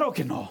times. Claro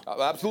que no.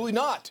 Absolutely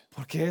not.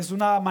 Porque es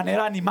una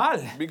manera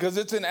animal. Because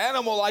it's an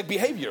animal-like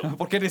behavior.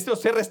 Porque necesito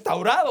ser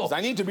restaurado.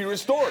 I need to be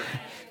restored.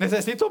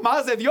 Necesito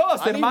más de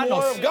Dios, I need hermanos.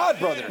 more of God,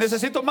 brothers.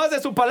 Necesito más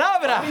de su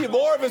palabra. I need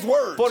more of His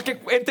Word. Porque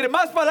entre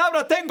más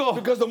palabra tengo,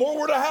 Because the more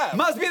Word I have,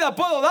 más vida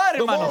puedo dar,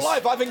 the more hermanos.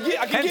 life I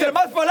can Entre give.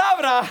 más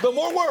palabra, The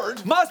more Word,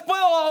 más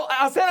puedo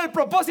hacer el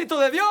propósito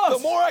de the Dios.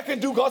 more I can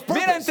do God's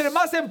purpose. Mira, entre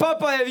más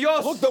empapa de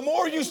Dios, Look, the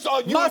more you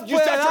más you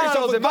puede saturate dar a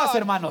yourself los with demás, God,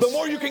 hermanos. the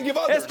more you can give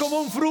others. Es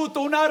como un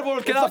fruto, un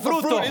árbol que It's da like a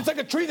fruto. fruit. It's like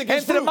a tree that gives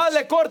Entre fruit. más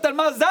le cortan,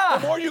 más da.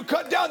 The more you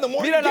cut down, the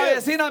more Mira, you la give.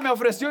 vecina me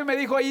ofreció y me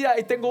dijo, ahí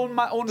tengo un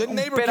The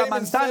neighbor pera came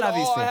and said, manzana,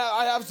 dice.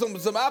 I have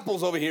some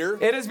apples over here.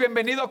 Eres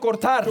bienvenido a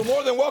cortar. You're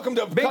more than welcome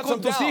to Ven cut con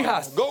some tus down.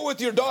 hijas. Go with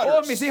your Oh,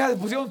 daughters. mis hijas se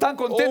pusieron tan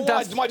Oh,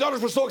 contentas. my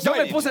daughters were so Yo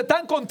me excited. puse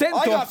tan contento.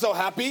 I got so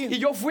happy. Y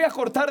yo fui a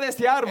cortar de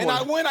ese árbol. And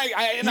I went,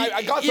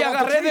 I got Y some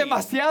off the agarré tree.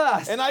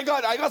 demasiadas. And I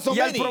got so Y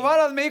al many.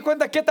 probarlas me di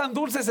cuenta qué tan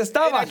dulces And I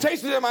estaban.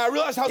 tasted them and I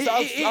realized how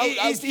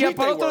Y sweet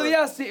para they otro were.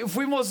 día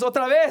fuimos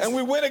otra vez. And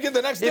we went again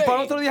the next Y day.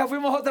 para otro día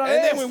fuimos otra And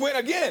then we vez. went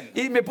again.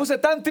 Y me puse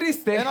tan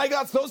triste And I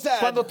got so sad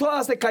cuando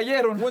todas se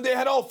cayeron when they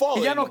had all y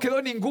fallen. ya no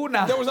quedó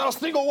ninguna. There was not a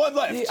single one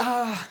left. Y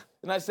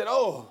And I said,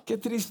 oh, qué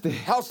triste.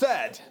 how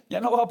sad. Ya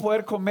no voy a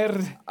poder comer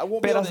I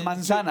won't be able peras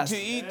manzanas. to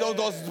eat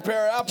those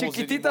pair of apples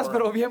Chiquititas anymore.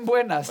 pero bien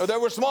buenas. They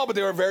were small, but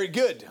they were very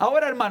good.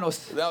 Ahora,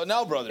 hermanos,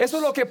 Now, brothers, eso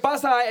es lo que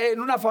pasa en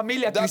una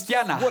familia that's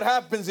cristiana. what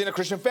happens in a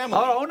Christian family.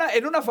 Ahora,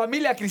 en una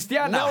familia Now, in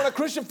cristiana a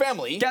Christian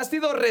family que ha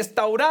sido that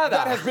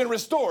restaurada. has been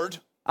restored,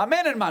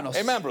 Amén, hermanos.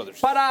 Amen, brothers.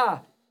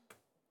 Para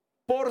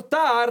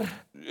portar,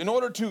 in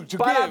order to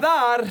para give,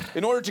 dar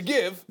in order to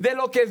give de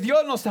lo que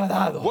Dios nos ha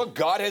dado. what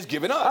God has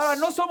given Ahora, us.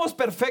 no somos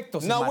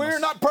perfectos, Now, we're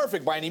hermanos. not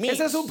perfect by any means.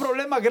 Ese es un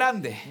problema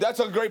grande. That's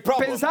a great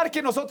problem. Pensar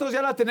que nosotros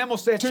ya la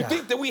tenemos To hecha.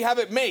 think that we have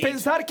it made.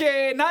 Pensar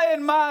que nadie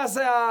más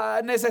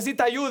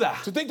necesita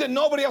ayuda. To think that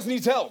nobody else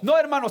needs help. No,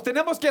 hermanos,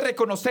 tenemos que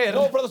reconocer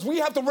No, brothers, we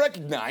have to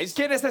recognize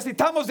que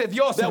necesitamos de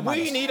Dios, that we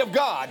hermanos. need of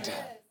God.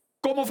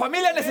 Como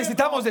familia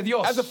necesitamos de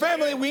Dios. As a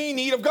family, we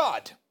need of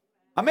God.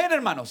 Amén,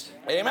 hermanos.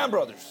 Amen,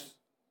 brothers.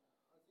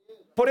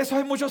 Por eso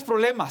hay muchos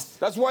problemas.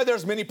 That's why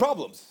there's many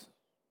problems.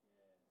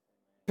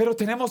 Pero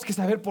tenemos que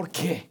saber por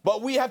qué.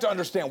 But we have to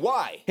understand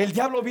why. El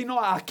diablo vino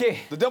a qué?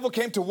 The devil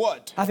came to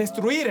what? A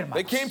destruir, They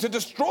hermanos. came to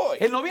destroy.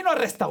 Él no vino a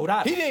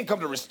restaurar. He didn't come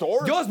to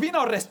restore. Dios vino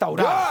a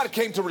restaurar. God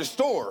came to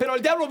restore. Pero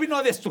el diablo vino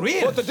a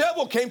destruir. But the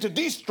devil came to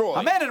destroy.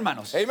 Amén,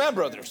 hermanos. Amen,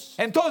 brothers.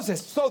 Entonces,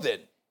 So then,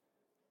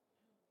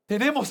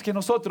 tenemos que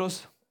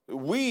nosotros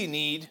we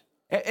need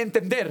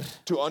entender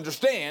to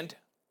understand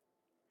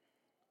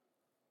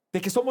de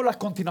que somos la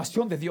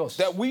continuación de Dios.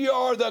 that we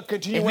are the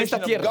continuation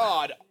of tierra.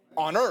 God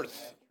on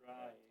earth.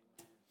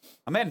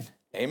 Amén.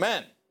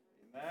 Amen.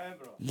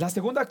 La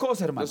segunda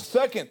cosa, The hermanos,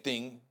 second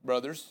thing,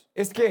 brothers,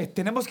 es que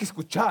tenemos que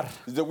escuchar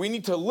is that we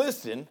need to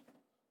listen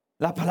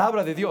la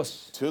palabra de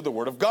Dios. to the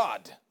word of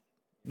God.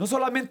 No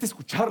solamente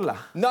escucharla,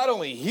 Not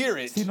only hear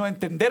it, sino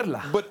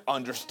entenderla. but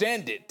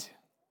understand it.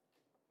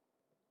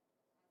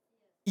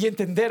 Y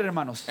entender,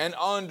 hermanos, And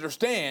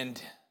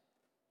understand,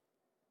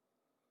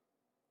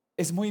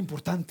 es muy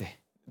importante.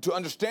 to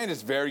understand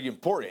is very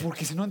important.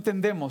 Porque si no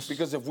entendemos,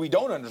 Because if we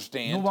don't no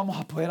understand, vamos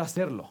a poder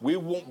hacerlo. we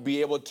won't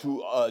be able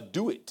to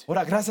do it.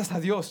 Ahora, gracias a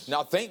Dios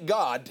Now, thank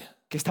God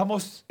que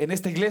estamos en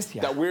esta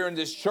iglesia, that we're in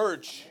this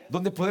church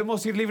donde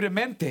podemos ir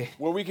libremente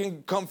where we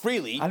can come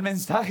freely al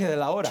mensaje de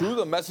la hora, to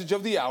the message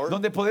of the hour,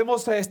 donde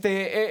podemos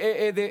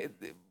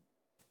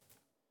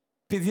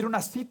pedir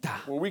una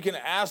cita where we can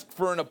ask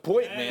for an y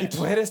appointment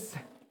poder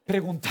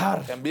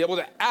preguntar. and be able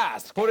to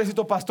ask.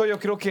 Pobrecito pastor, yo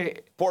creo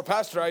que Poor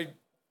pastor, I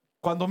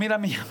cuando mira a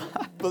mi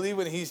llamada, believe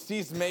when he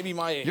sees maybe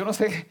my... yo no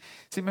sé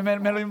si yo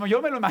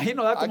me lo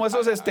imagino, ¿verdad? Como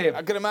esos I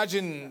could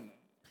imagine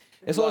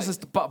esos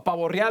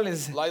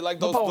pavorreales, like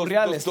no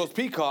pavorreales. those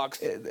peacocks.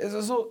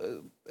 Eso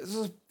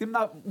tiene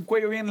un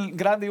cuello bien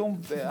grande y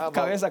una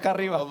cabeza acá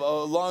arriba. A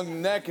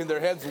long neck and their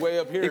heads way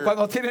up Y here.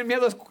 cuando tienen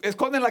miedo,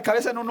 esconden la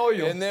cabeza en un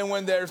hoyo. And then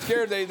when they're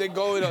scared, they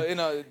go in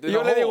a Y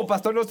yo le digo, hole.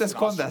 pastor, no te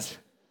escondas.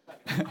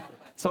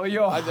 Soy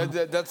yo.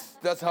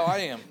 That's how I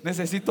am.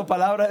 Necesito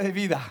palabra de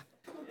vida.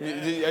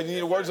 I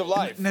need words of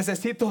life.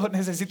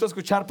 Necesito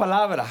escuchar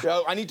palabra.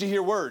 I need to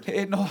hear word.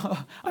 No,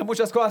 hay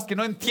muchas cosas que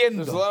no There's a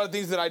entiendo. lot of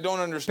things that I don't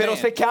Pero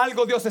sé understand. que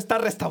algo Dios está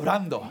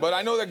restaurando. But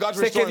I know that God's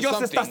Sé que restoring Dios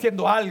está something.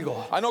 haciendo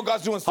algo. I know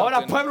God's doing Ahora,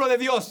 something. pueblo de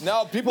Dios,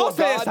 Now, people no of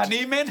se God,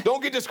 desanimen.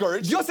 don't get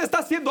discouraged. Dios está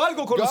haciendo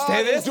algo con God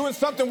ustedes. is doing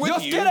something with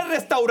Dios you. quiere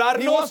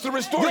restaurarnos. He wants to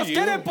restore Dios you.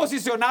 quiere He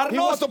posicionarnos.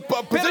 wants to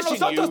Pero position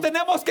nosotros you.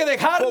 tenemos que But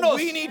dejarnos.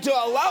 we need to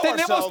allow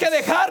Tenemos que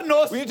ourselves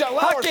dejarnos we need to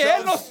allow a que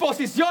Él nos ourselves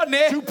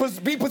posicione to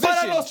be para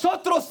positioned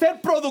nosotros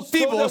ser so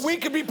productivos, that we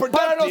can be para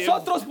productive,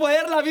 nosotros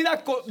poder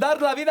dar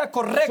la vida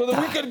so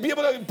that we correcta, can be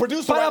able to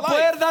produce the para right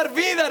poder life dar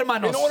vida,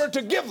 hermanos. in order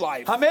to give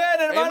life. Amén,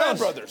 Amen, hermanos.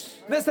 brothers.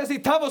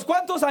 Necesitamos,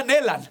 ¿cuántos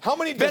anhelan? How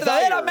many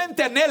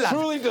Verdaderamente anhelan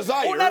truly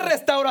desire una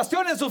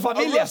restauración en sus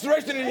familias.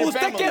 restoration in your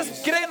 ¿Usted qué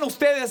families? creen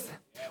ustedes?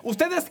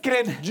 ¿Ustedes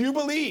creen Do you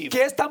believe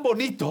que es tan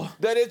bonito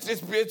that it's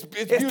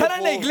estar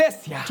en la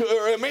iglesia,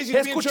 amazing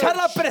to be in escuchar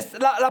church,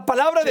 la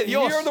palabra de to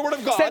Dios, hear the word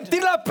of God,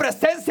 sentir la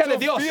presencia de to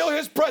Dios, feel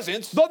His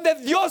presence donde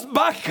Dios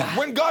baja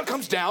when God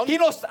comes down y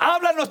nos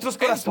habla a nuestros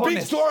and speaks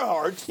corazones to our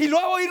hearts, y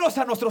luego irnos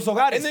a nuestros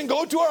hogares and then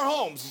go to our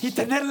homes y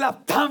tenerla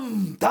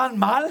tan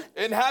mal?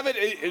 and have it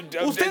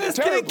 ¿Ustedes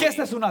creen que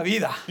esta terribly? es una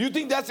vida You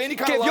think that's any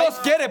kind que of Dios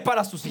life quiere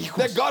para sus hijos?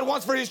 that God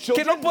wants for His Que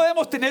children? no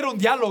podemos tener un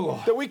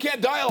diálogo That we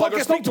can't dialogue or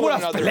porque son speak to one puras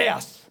another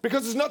peleas.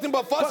 because it's nothing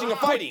but fussing and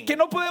fighting. Que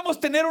no podemos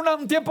tener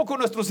un tiempo con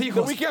nuestros That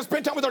hijos we can't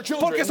spend time with our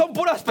children porque son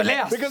puras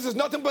peleas. because it's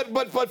nothing but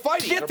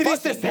fighting. Qué or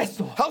triste fussing. es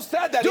eso. How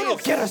sad that Yo no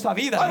is. quiero esa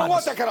vida, I don't hermanos.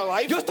 want that kind of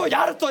life. Yo estoy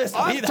harto de esa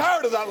I'm vida.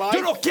 tired of that life.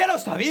 Yo no quiero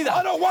esa vida.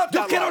 I don't want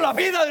Yo that quiero life. la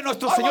vida de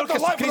nuestro I Señor want the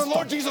life of the Jesucristo,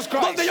 Lord Jesus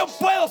Christ. donde yo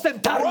puedo Where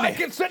sentarme I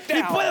can sit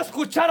y down puedo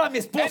escuchar a mi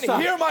esposa,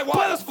 and hear my wife,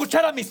 puedo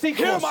escuchar a mis hear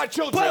hijos, my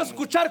children, puedo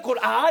escuchar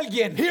a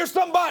alguien Hear y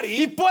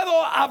somebody puedo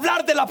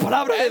hablar de la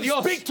palabra de and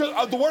Dios, speak to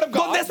the word of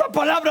donde God. esa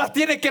palabra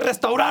tiene que Where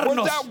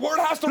restaurarnos. that word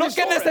has to Lo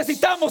que restore us.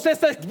 necesitamos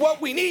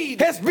What we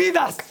need es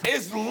vidas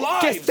is que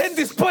lives estén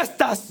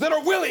dispuestas that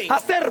are willing a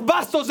ser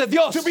vasos de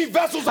Dios, to be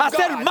vessels a of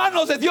ser God,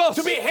 manos de Dios,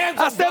 to be hands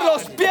a of ser God,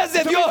 los pies de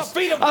to be Dios, the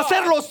feet of a God,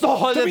 ser los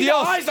ojos to de be the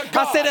Dios, eyes of a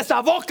God, ser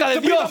esa boca de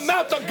to be Dios, the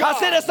mouth of a God,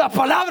 ser esa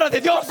palabra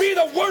de Dios. to be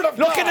the word of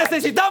Lo God. que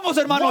necesitamos,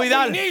 hermano What we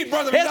Vidal, need,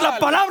 Brother es la Vidal,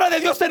 palabra de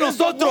Dios en is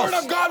the nosotros, word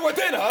of God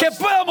within us, que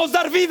podamos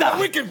dar vida, that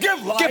we can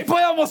give life, que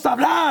podamos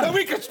hablar that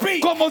we can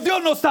speak como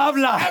Dios nos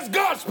habla, as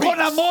God speaks, con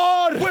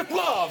amor, with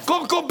love,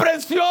 con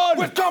comprensión,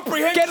 with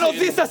comprehension. que nos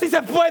dice así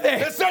se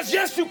puede. It says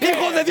yes you can.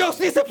 Hijos de Dios,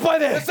 sí se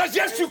puede. It says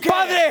yes you can.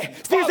 Padre,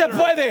 sí se Father,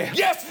 puede.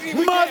 yes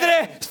we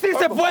Madre, can. sí se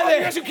Father, puede.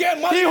 yes you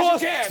can. Mother,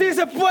 Hijos, yes you sí can.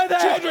 se puede.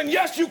 Children,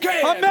 yes you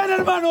can. Amén,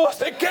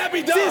 hermanos. It can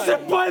be done. Sí se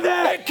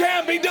puede. It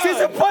can be done. Sí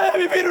se puede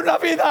vivir una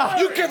vida.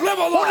 You can live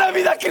a Una life.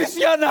 vida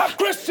cristiana. A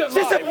Christian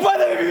Sí se life.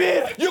 puede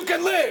vivir. You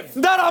can live.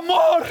 Dar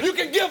amor. You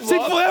can give Si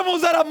love.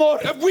 podemos dar amor.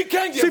 If we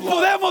can give Si love.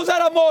 podemos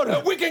dar amor.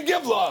 If we can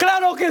give love.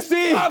 Claro que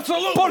sí.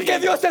 Absolutely. Porque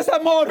Dios es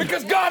amor.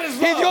 Because God is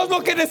Y Dios love.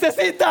 lo que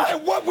necesita.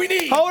 And what we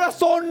need. Ahora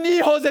son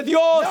hijos de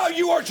Dios. Now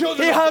you are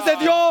children Hijas of de God.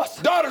 Dios.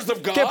 Daughters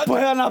of God. Que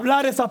puedan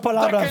hablar esa That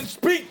palabra. can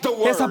speak the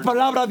word. Esa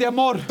palabra de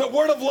amor. The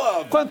word of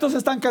love. ¿Cuántos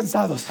están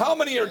cansados? How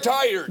many are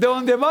tired? De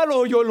donde va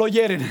lo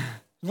hieren.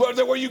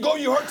 Where you go,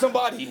 you hurt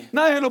somebody.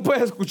 Nadie lo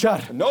puede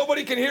escuchar.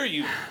 Nobody can hear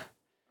you.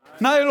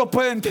 Nadie lo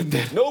puede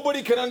entender.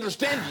 Nobody can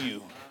understand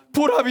you.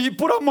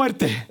 Pura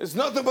muerte. It's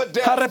nothing but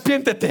death.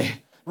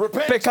 Arrepiéntete.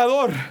 Repent.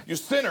 Pecador. You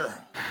sinner.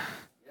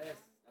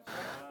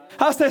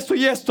 Haz esto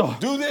y esto.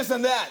 Do this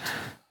and that.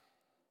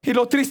 Y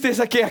lo triste es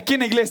que aquí en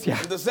la iglesia,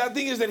 And the sad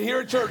thing is that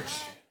here at church,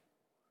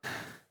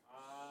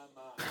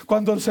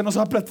 cuando se nos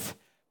ha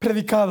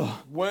predicado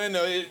when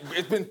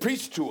it's been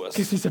preached to us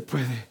que sí se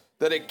puede,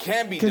 that it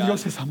can be que done,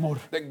 Dios es amor,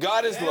 that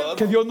God is love,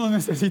 que Dios nos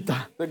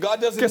necesita, that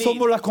God doesn't que need.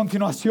 somos la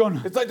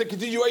continuación It's like the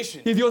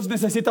continuation. y Dios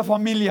necesita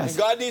familias. And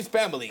God needs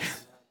families.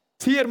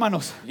 Sí,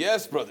 hermanos,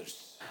 Yes,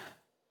 brothers.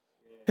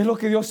 es lo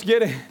que Dios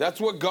quiere. That's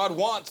what God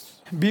wants.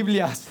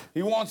 Biblias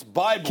He wants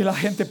Bibles que la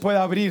gente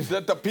pueda abrir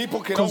that the people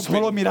can con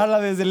solo open. mirarla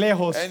desde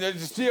lejos, And you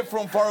see it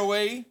from far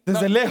away.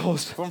 desde No,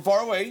 lejos. from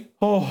far away.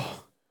 Oh,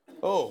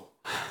 Oh,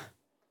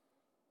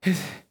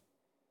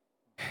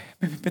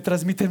 me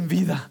transmiten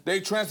vida,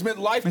 they transmit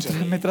life to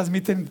me me.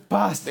 transmiten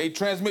paz, They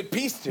transmit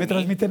peace to me me.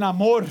 transmiten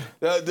amor.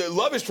 The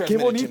love is Qué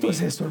transmitted bonito to me.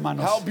 es eso,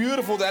 hermanos. How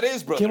beautiful that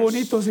is, brothers. Qué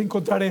bonito es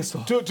encontrar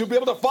eso. To be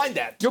able to find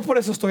that. Yo por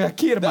eso estoy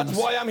aquí, That's hermanos,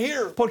 why I'm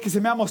here. porque se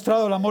me ha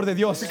mostrado el amor de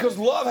Dios, Because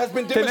love has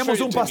been Tenemos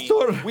demonstrated un to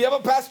pastor me. We have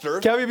a pastor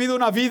que ha vivido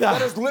una vida,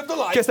 that has lived a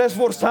life que está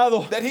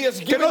esforzado, that he has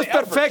que given no es the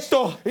efforts.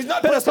 perfecto, He's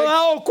not pero se ha perfect.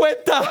 dado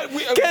cuenta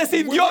But que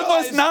sin we Dios no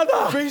es realize-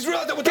 nada, but he's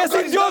realized that que without God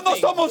sin is Dios no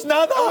nothing. somos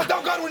nada, And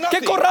without God we're que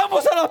nothing.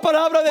 corramos a la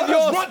palabra de Let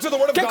us Dios, run to the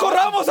word of que God.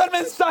 corramos al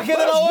mensaje de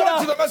Let la us run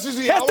hora. to the message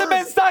of the Este hour.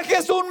 mensaje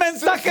es un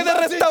mensaje This de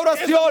message is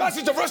restauración, a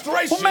message of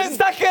restoration. un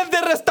mensaje de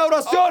A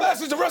restauración,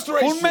 message of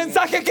restoration. un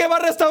mensaje que va a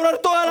restaurar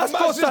todas A las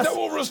message cosas. that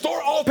will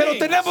restore all Pero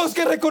things. tenemos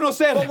que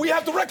reconocer But we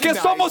have to que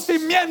recognize somos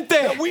simiente,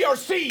 that we are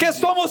seed. que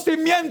somos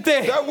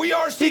simiente That we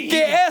are y seed.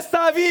 que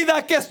esta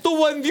vida que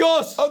estuvo en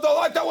Dios Of the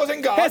life that was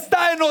in God.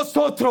 está en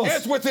nosotros.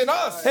 It's within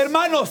us.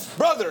 Hermanos,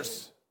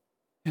 Brothers.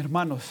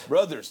 hermanos,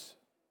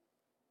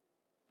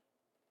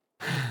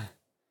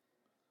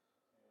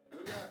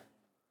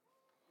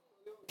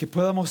 que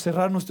podamos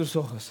cerrar nuestros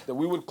ojos That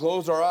we would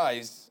close our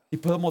eyes y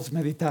podamos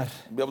meditar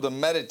and be able to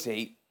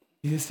meditate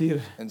y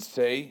decir, and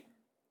say,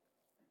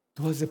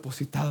 tú has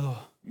depositado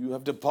you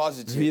have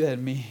deposited vida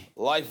en mí.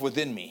 life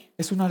within me.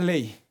 Es una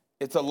ley,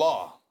 It's a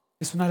law.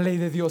 es una ley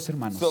de Dios,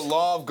 hermanos. It's the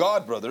law of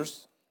God,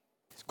 brothers.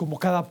 Es como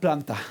cada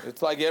planta.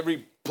 It's like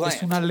every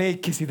Es una plant. ley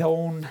que si da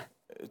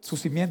su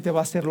simiente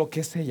va a ser lo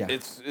que es ella.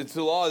 It's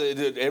the law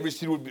that every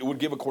seed would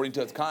give according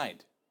to its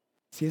kind.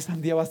 Si es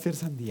sandía, va a ser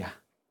sandía.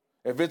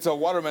 If it's a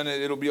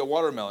watermelon, it'll be a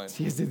watermelon.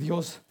 Si es de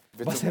Dios,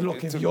 If va a ser lo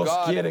que it's of Dios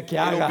God, quiere que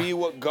it'll haga. be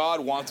what God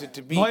wants it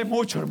to be. No hay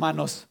mucho,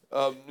 hermanos.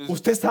 Uh,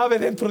 Usted sabe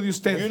dentro de you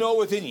usted know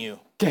within you,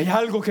 que hay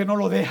algo que no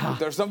lo deja.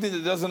 there's something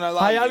that doesn't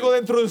allow Hay algo you.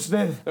 dentro de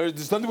usted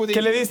There's something within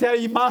que le you dice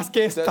hay más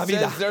que esta that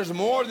vida. says there's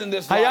more than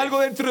this Hay life. algo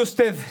dentro de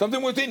usted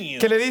Something within you.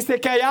 que le dice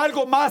que hay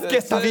algo más que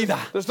esta that says vida.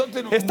 there's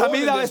something Esta more than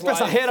vida this es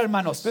pasajera, life.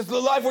 hermanos. This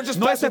little life we're just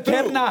No es passing through.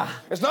 eterna.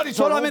 It's not eternal.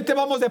 Solamente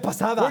vamos de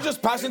pasada. We're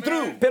just passing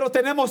through. Pero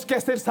tenemos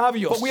que ser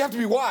sabios. But we have to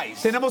be wise.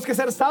 Tenemos que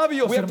ser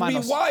sabios, We have to be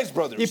hermanos. wise,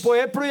 brothers. Y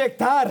poder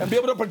proyectar And be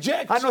able to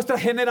project a nuestra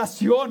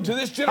generación, to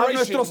this a generation,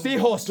 nuestros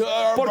hijos, to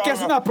our- porque es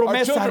una our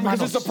promesa, children, hermanos.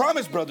 because it's a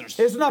promise, brothers.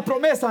 Es una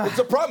promesa It's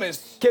a promise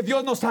que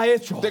Dios nos ha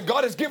hecho. that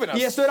God has given us.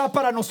 Y eso era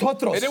para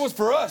nosotros. And it was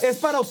for us. Es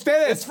para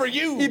ustedes. It's for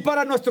you. Y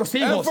para nuestros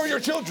hijos. And for your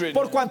children.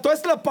 Por cuanto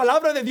es la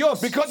palabra de Dios.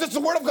 Because it's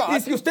the word of Y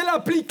God. si usted la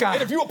aplica,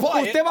 And if you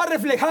apply usted it, va a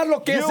reflejar lo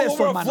que you es will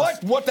eso, hermanos.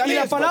 reflect what that Y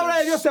la is, palabra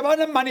de brothers. Dios se va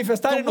a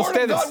manifestar The en word of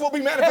ustedes. God will be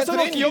Eso manifested es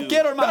lo in que yo you.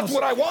 quiero, hermanos.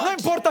 That's what I want. No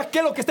importa qué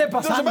es lo que esté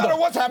pasando. matter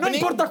what's No happening.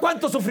 importa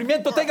cuánto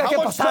sufrimiento tenga How que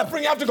much pasar.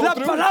 suffering you have to go La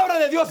through. palabra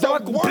de Dios se va a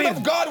The word cumplir.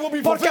 of God will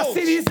be Porque fulfilled.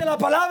 así dice la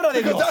palabra de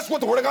Because Dios. that's what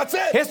the word of God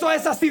said. Eso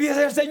es así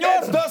dice el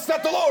Señor. It's thus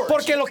saith the Lord.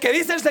 Porque lo que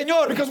dice el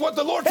Señor Because what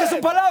the Lord es su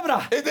said.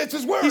 palabra. It's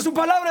his word. Y su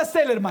palabra es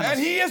Él, hermanos. And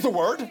he is the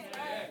word.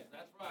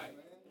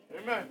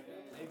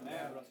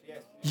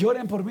 Y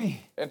oren por mí.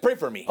 And pray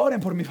for me. Oren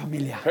por mi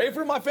familia. Pray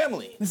for my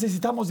family.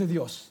 Necesitamos de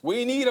Dios.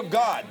 We need of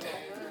God.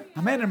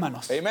 Amén,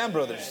 hermanos. Amen,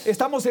 brothers.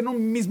 Estamos en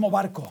un mismo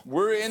barco.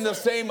 We're in the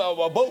same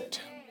boat.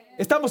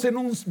 Estamos en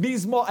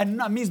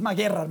una misma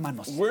guerra,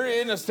 hermanos.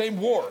 We're in the same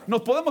war.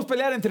 Nos podemos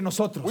pelear entre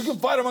nosotros. We can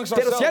fight amongst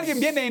Pero ourselves. si alguien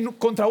viene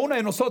contra uno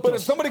de But if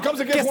nosotros, somebody comes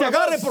que against se one of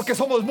agarre us, porque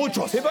somos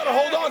muchos. he better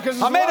hold on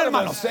because Amén, there's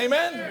hermanos.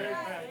 Amen.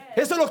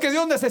 Eso es lo que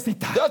Dios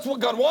necesita. That's what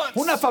God wants.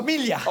 Una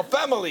familia A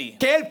family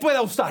que Él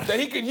pueda usar. that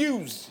he can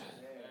use.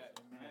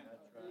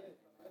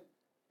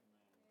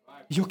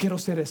 Yo quiero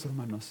ser eso,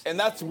 hermanos. And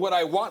that's what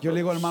I want. Yo le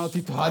digo al hermano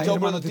Tito, I ay, tell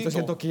hermano Brother Tito,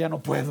 siento que ya no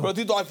puedo.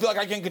 Brother Tito, I feel like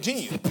I can't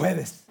continue. Sí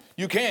puedes.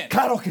 You can.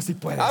 Claro que sí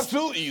puedes.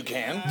 Absolutely you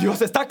can. Dios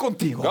está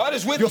contigo. God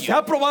is with Dios you. se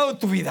ha probado en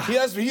tu vida. He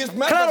has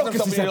Claro manifested que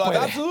sí himself se in your life.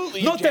 puede.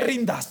 Absolutely No you te can.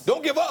 rindas.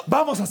 Don't give up.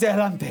 Vamos hacia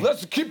adelante.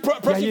 Let's keep Y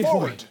ahí pressing voy.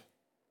 forward.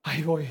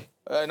 Ahí voy.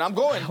 And I'm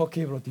going. Ok,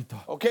 bro Tito.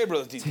 Okay,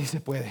 Brother Tito. Sí se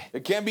puede.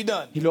 It can be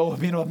done. Y luego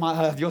miro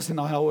a Dios en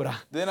la hora.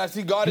 Then I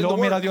see God Y in the luego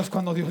miro a word. Dios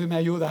cuando Dios me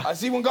ayuda. I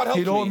see when God helps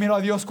Y luego me. miro a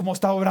Dios cómo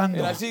está obrando.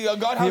 And I see God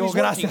Y how digo, he's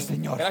gracias,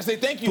 working. Señor. And I say,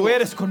 thank you, Tú Lord.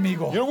 eres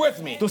conmigo. You're with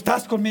me. Tú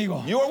estás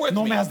conmigo. You are with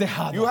No me. me has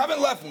dejado. You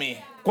haven't left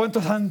me.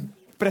 ¿Cuántos han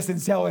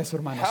presenciado eso,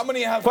 hermanos? How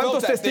many have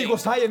 ¿Cuántos felt that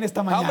testigos thing? hay en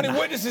esta How many mañana?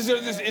 witnesses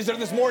is there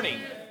this morning?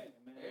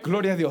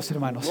 Gloria a Dios,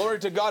 hermanos. Glory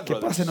to God, Que pase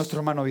brothers. nuestro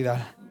hermano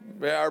Vidal.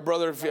 May our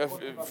brother De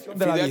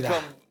la Fidel vida.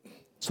 come.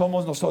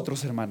 Somos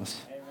nosotros, hermanos.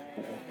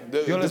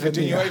 The Dios les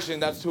bendiga. continuation,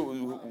 that's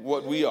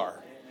what we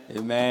are.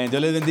 Amén.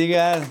 Dios les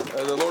bendiga.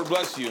 The Lord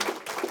bless you.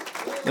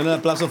 Den un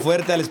aplauso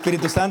fuerte al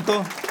Espíritu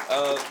Santo.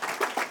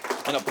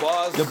 An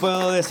applause. Yo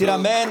puedo decir to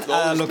amén the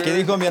Holy a lo que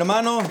Spirit. dijo mi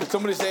hermano, Could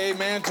somebody say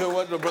amen to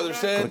what the brother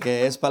said?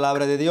 porque es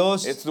palabra de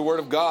Dios. It's the word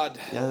of God.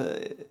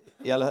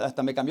 Ya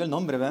hasta me cambió el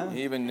nombre, ¿verdad?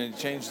 He even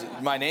changed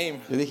my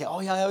name. Yo dije,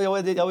 oh, ya voy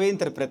a He said,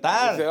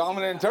 interpretar. I'm going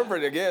to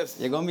interpret, I guess.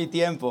 Llegó mi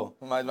tiempo.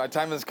 My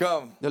time has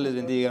come. Dios les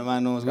bendiga,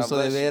 hermanos. God Gusto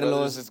de bless you,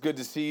 brothers. verlos. It's good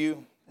to see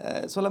you.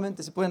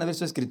 Solamente se pueden ver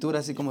su escritura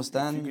así como You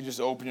están. could just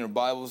open your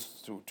Bibles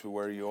to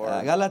where you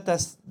are.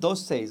 Gálatas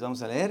 2:6,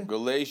 vamos a leer.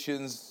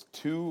 Galatians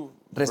 2,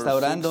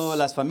 Restaurando verse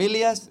las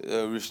familias.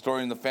 6,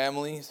 restoring the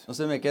families. No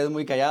se me queden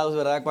muy callados,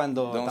 ¿verdad?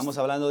 Cuando Don't- estamos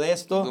hablando de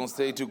esto. Don't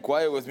stay too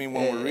quiet with me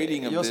when we're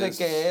reading Yo of sé this.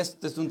 que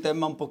esto es un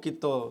tema un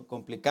poquito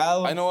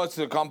complicado, I know it's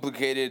a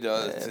complicated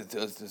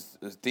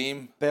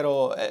theme,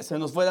 pero se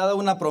nos fue dada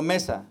una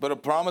promesa but a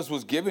promise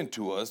was given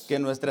to us que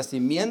nuestra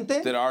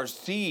simiente that our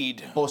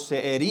seed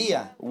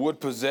poseería would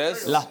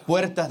possess las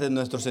puertas de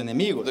nuestros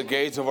enemigos. the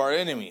gates of our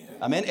enemy.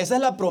 Amén. Esa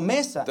es la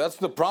promesa. That's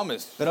the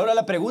promise. Pero ahora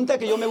la pregunta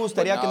que yo me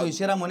gustaría que Now, nos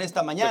hiciéramos en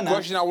esta The mañana,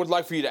 question I would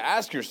like for you to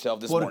ask yourself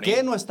this ¿por qué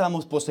morning no estamos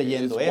is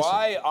poseyendo eso?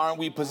 why aren't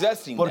we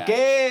possessing ¿Por that?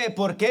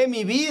 qué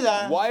mi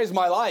vida Why is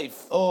my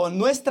life o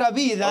nuestra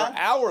vida or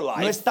our no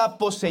life está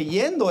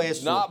poseyendo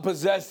eso? not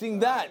possessing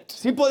that?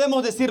 Sí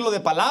podemos decirlo de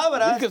We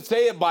palabras, could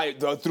say it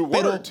through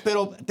word,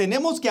 pero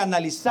tenemos que but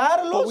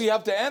analizarlos we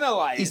have to y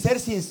analyze ser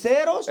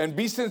sinceros and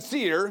be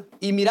sincere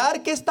y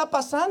mirar qué está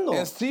pasando.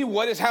 and see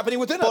what is happening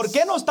within ¿Por us.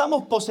 qué no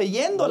estamos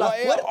poseyendo las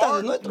Why puertas de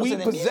aren't nuestros we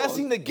enemigos?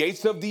 possessing the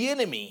gates of the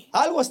enemy?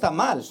 Algo está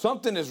mal.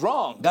 Something is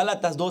wrong.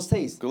 Gálatas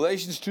 2:6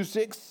 Galatians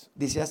 2:6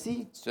 dice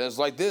así: says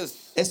like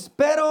this.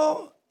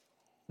 espero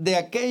de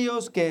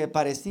aquellos que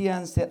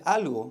parecían ser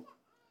algo,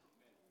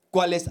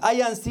 cuales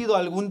hayan sido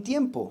algún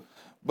tiempo,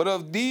 But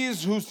of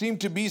these who seem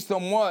to be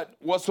somewhat,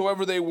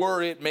 whatsoever they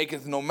were, it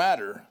maketh no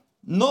matter.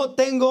 no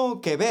tengo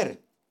que ver.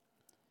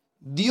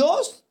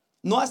 Dios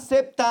no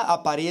acepta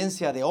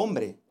apariencia de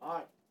hombre.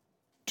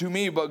 To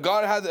me, but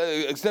God hath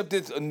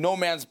accepted no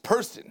man's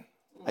person.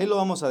 Ahí lo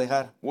vamos a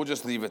dejar. We'll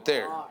just leave it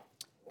there.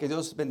 Que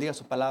Dios bendiga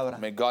su palabra.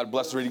 May God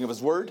bless the reading of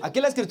His Word.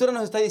 Aquí la escritura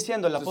nos está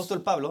diciendo, el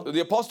apóstol Pablo,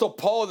 The Apostle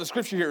Paul, the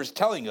Scripture here is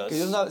telling que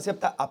Dios us no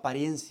acepta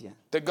apariencia.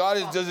 that God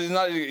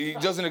he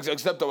doesn't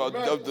accept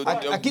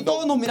Aquí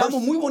todos nos miramos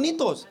muy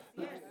bonitos,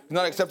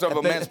 not accepting of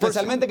a man's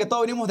person. especialmente que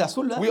todos venimos de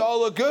azul, ¿verdad? We all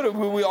look good.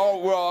 We're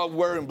all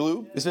wearing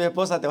blue. Dice mi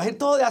esposa, ¿te vas a ir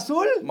todo de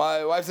azul?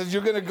 My wife says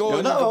you're gonna go Yo,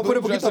 in no, the voy a poner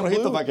blue un dress poquito and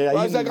rojito blue. para que ahí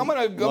I was like, I'm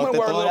gonna note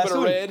wear a todo little de bit of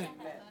azul. red.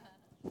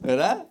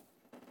 ¿Verdad?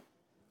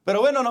 Pero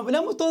bueno, nos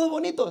miramos todos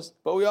bonitos.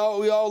 But we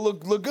all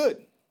look good.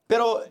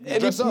 Pero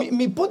Dress up.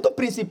 mi punto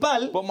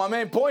principal But my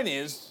main point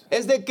is,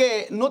 es de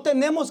que no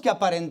tenemos que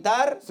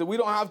aparentar so we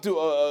don't have to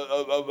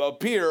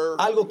appear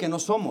algo que no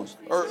somos.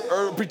 or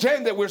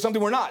pretend that we're something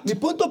we're not. Mi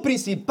punto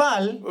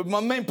principal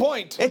My main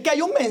point es que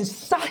hay un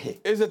mensaje.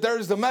 is that there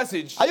is the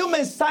message Hay un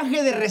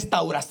mensaje de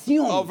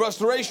restauración of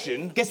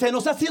restoration que se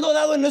nos ha sido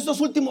dado en estos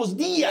últimos that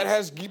días.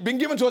 has been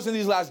given to us in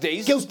these last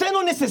days. Que usted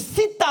no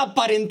necesita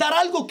aparentar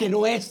algo que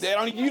no es.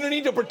 You don't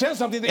need to pretend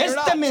something that you're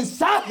Este not.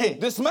 mensaje,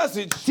 This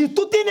message, si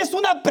tú tienes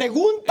una pregunta,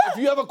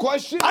 if you have a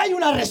question, hay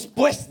una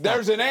respuesta.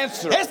 there's an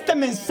answer. Este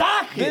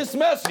mensaje This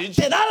message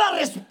te da la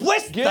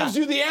respuesta, gives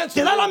you the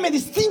answer. te da la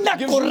medicina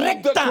Gives you the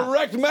correcta,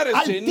 correct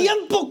medicine al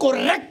tiempo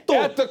correcto,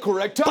 at the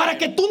correct time. para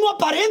que tú no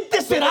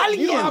aparentes ser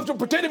You don't have alguien. to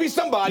pretend to be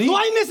somebody. No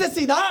hay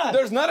necesidad.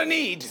 There's not a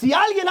need. Si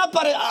alguien ha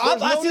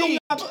no sido need.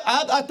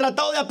 ha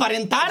tratado de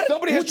aparentar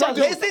Somebody has muchas tried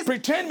to veces,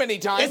 pretend many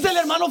times. es el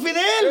hermano It's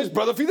Fidel.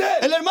 Brother Fidel.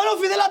 El hermano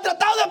Fidel ha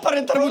tratado de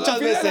aparentar Brother muchas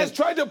Fidel has veces.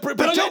 tried to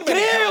Pero yo pretend many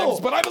creo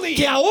times, but I believe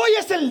que a hoy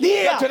es el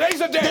día that today's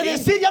the day de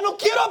decir, ya no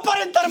quiero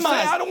aparentar Say,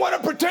 I más. don't want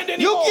to pretend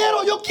anymore.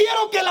 Yo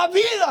quiero que la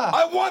vida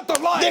I want the de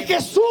life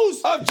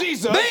Jesús of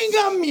Jesus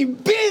venga a mi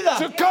vida.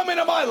 to come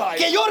into my life.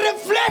 Que yo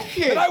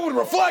refleje, That I would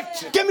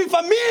reflect. que mi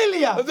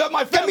familia, That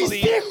my que mis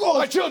family, hijos,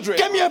 my children,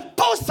 que mi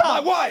esposa, my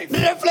wife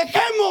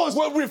reflejemos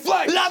will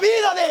reflect la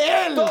vida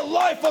de Él. the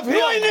life of Him.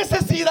 No hay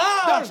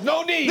necesidad There's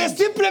no need de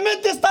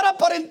simplemente estar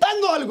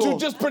aparentando algo. to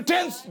just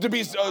pretend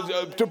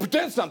to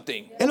pretend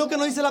something. Es lo que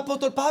nos dice el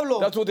apóstol Pablo.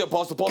 That's what the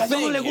Apostle Paul Que a is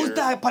Dios no saying le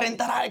gusta here.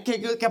 aparentar,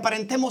 que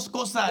aparentemos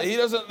cosas.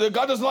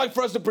 God doesn't like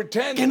for us to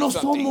pretend Que no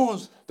something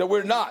somos. that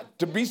we're not,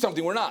 to be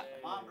something we're not.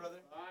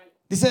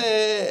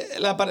 Dice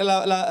la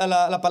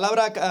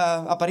palabra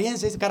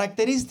apariencia, es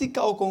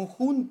característica o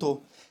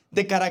conjunto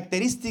de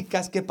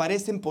características que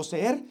parecen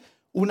poseer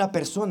una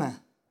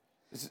persona.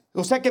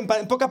 O sea que en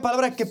pocas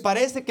palabras que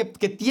parece que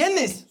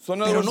tienes, So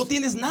in other pero words, no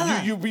tienes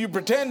nada. You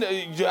pretend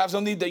you have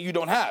something that you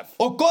don't have.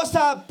 O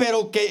cosa,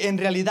 pero que en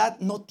realidad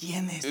no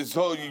tienes.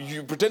 So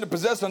you pretend to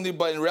possess something,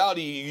 but in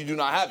reality you do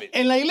not have it.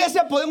 En la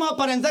iglesia podemos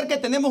aparentar que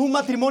tenemos un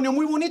matrimonio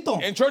muy bonito.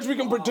 In church we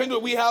can pretend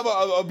that we have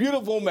a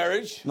beautiful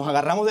marriage. Nos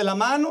agarramos de la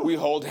mano, We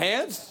hold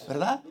hands.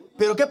 ¿verdad?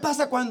 Pero ¿qué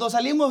pasa cuando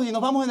salimos y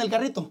nos vamos en el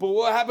carrito? But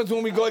what happens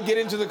when we go and get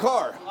into the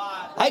car?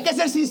 Hay que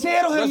ser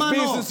sinceros, Let's be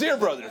hermano. sincere,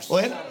 brothers.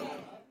 Bueno,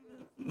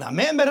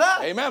 amén,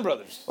 ¿verdad? Amen,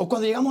 brothers. O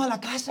cuando llegamos a la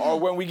casa. Or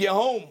when we get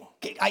home.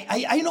 Que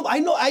ahí no,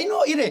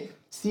 mire,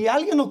 si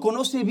alguien nos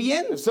conoce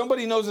bien, If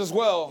somebody knows us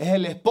well, es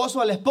el esposo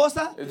o la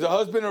esposa it's the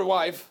husband or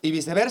wife, y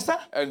viceversa,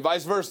 and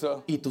vice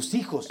versa, y tus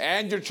hijos.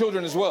 and your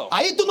children as well.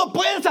 Ahí tú no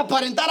puedes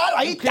aparentar algo,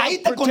 ahí Can't te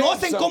pretend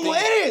conocen como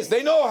something. eres.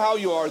 They know how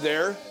you are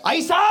there.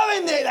 Ahí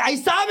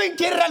saben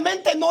que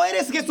realmente no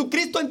eres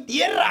Jesucristo en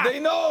tierra. They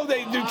know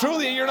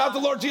truly you're not the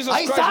Lord Jesus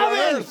Ahí Christ on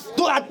saben. earth.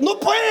 Tú no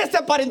puedes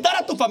aparentar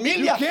a tu You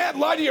familia. can't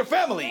lie to your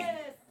family.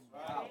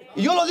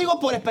 Y yo lo digo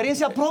por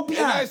experiencia And I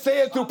propia.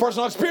 say it through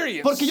personal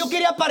experience. Porque yo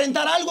quería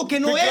aparentar algo que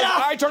no Because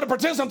era. I tried to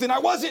pretend something I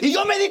wasn't. Y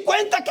yo me di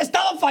cuenta que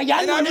estaba And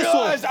fallando I en eso.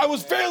 realized I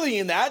was failing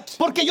in that.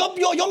 Porque yo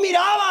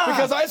miraba.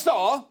 Because I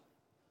saw.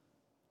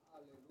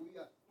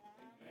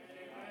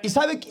 Y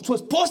sabe que su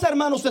esposa,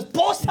 hermano, su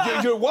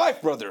esposa. Your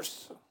wife,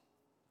 brothers.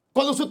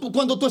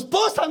 Cuando tu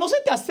esposa no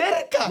se te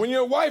acerca When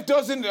your wife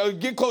doesn't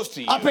get close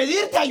to you a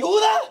pedirte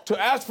ayuda, to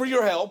ask for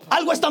your help,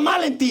 algo está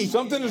mal en ti.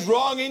 something is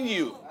wrong in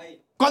you.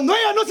 Cuando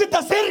ella no se te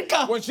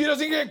acerca When she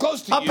doesn't get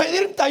close to a you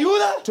pedirte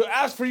ayuda, to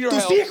ask for your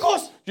tus help,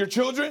 hijos, your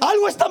children,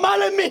 algo está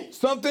mal en mí.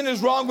 something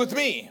is wrong with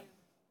me.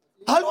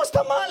 Algo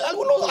está mal,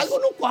 algo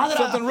no cuadra.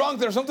 Something wrong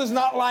there. Something's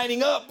not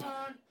lining up.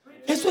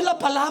 Eso es la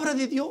palabra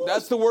de Dios.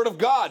 That's the word of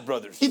God,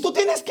 brothers. Y tú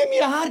tienes que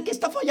mirar que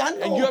está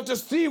fallando. And you have to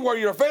see where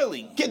you're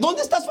failing.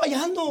 ¿Dónde estás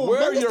fallando?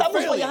 Where ¿Dónde you're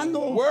estamos failing.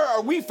 fallando? Where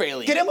are we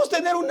failing? Queremos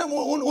tener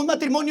un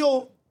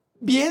matrimonio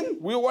bien.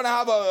 We want to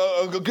have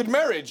a good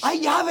marriage. Hay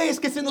llaves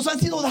que se nos han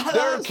sido There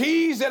are dadas.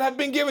 keys that have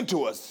been given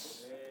to us.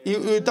 Y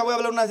ahorita voy a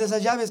hablar unas de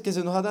esas llaves que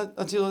se nos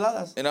han sido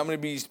dadas. And I'm going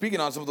to be speaking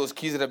on some of those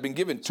keys that have been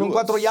given to Son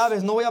us. 4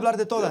 llaves, no voy a hablar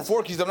de There are todas.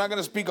 4 keys. I'm not going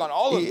to speak on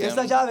all of Y estas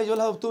them. llaves yo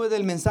las obtuve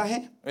del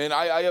mensaje. And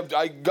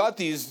I got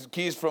these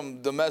keys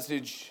from the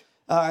message,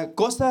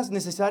 Cosas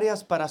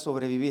necesarias para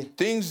sobrevivir.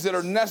 things that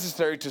are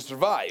necessary to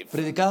survive,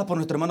 Predicada por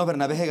nuestro hermano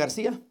Bernabé G.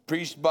 García.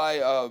 preached by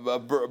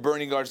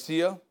Bernie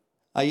Garcia.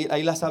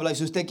 Ahí las habla. Y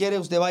si usted quiere,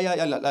 usted vaya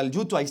al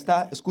YouTube, ahí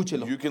está,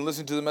 escúchelo. You can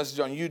listen to the message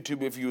on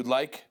YouTube if you would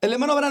like. El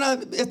hermano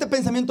Branham, este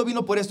pensamiento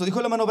vino por esto. Dijo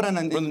el hermano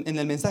Branham en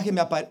el mensaje,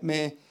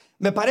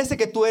 me parece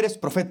que tú eres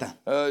profeta.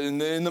 In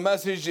the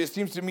message, it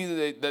seems to me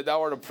that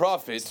thou art a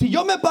prophet. Si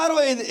yo me paro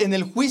en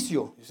el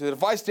juicio, He said,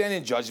 if I stand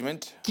in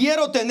judgment,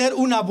 quiero tener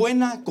una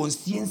buena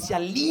conciencia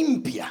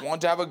limpia. I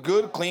want to have a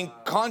good, clean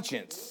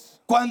conscience.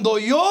 Cuando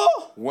yo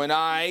When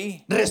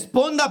I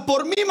responda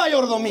por mi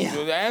mayordomía,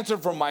 answer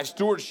for my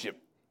stewardship,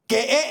 que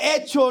he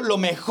hecho lo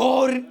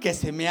mejor que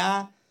se me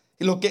ha,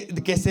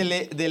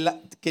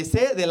 que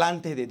sé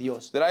delante de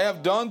Dios. that I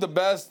have done the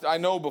best I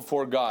know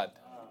before God.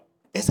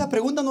 Esa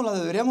pregunta no la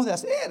deberíamos de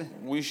hacer.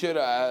 We should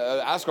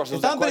ask ourselves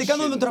that Estaban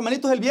predicando nuestros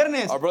question. hermanitos el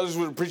viernes Our brothers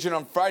were preaching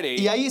on Friday,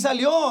 y ahí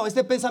salió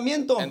este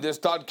pensamiento. and this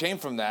thought came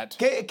from that.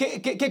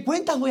 ¿Qué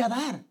cuentas voy a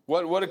dar?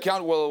 What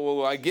account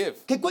will I give?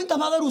 ¿Qué cuentas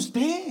va a dar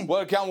usted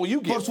What account will you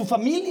give por su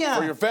familia?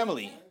 for your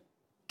family?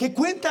 ¿Qué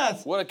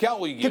cuentas? What account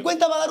will you ¿Qué give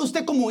cuenta va a dar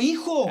usted como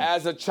hijo?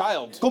 as a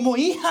child, Como or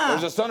as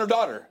hija. a son or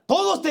daughter?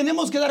 Todos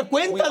tenemos que dar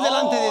We cuentas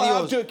delante de all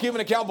have Dios. to give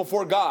an account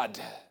before God.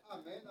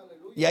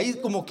 Y ahí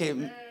como que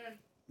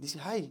dice,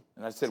 ay,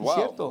 And I said, sí es wow,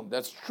 cierto.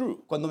 that's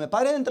true. Cuando me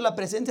pare entre la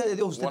presencia de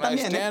Dios, usted When I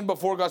también, ¿eh? stand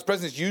before God's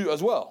presence, you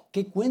as well.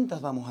 ¿Qué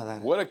cuentas vamos a dar?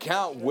 What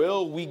account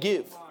will we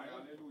give?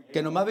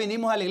 Que nomás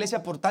venimos a la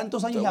iglesia por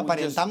tantos años y That we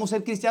aparentamos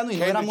ser cristianos y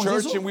no Came to éramos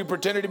church eso. and we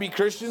pretended to be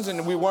Christians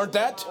and we weren't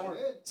that?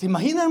 ¿Se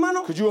imagina,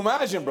 hermano? Could you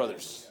imagine,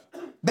 brothers?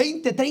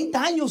 20, 30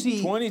 años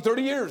y 20,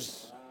 30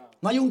 years.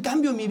 no hay un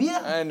cambio en mi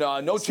vida. And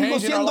no Sigo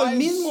change in our siendo el lives,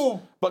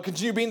 mismo but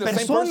continue being the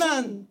same person.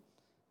 persona.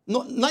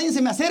 No, nadie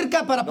se me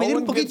acerca para No pedir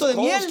un one gets poquito de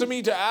close to miel.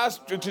 me to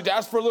ask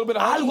for a little bit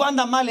of honey. Algo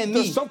anda mal en mí.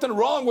 There's something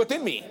wrong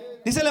within me.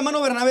 Dice el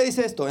hermano Bernabé,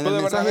 dice esto en el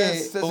Brother mensaje Bernabé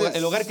says this.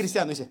 El Hogar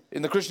Cristiano. Dice,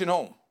 In the Christian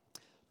home,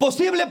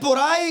 posible por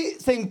ahí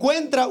se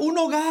encuentra un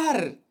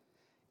hogar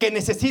que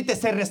necesite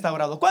ser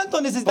restaurado.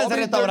 ¿Cuánto necesita ser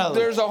probably restaurado?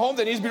 there's a home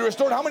that needs to be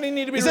restored. How many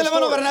need to be Dice el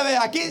hermano restored? Bernabé,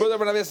 aquí Brother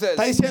Bernabé says,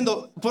 está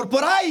diciendo,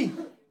 por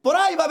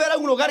ahí va a haber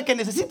algún hogar que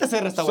necesite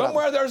ser restaurado.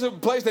 somewhere there's a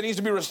place that needs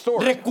to be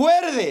restored.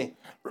 Recuerde,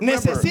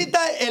 Remember. necesita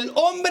el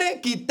hombre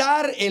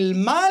quitar el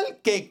mal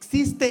que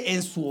existe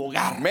en su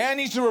hogar. Man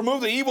needs to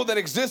remove the evil that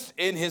exists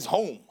in his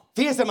home.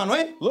 Fíjese,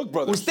 Manuel. Look,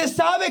 brothers. Usted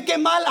sabe qué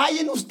mal hay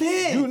en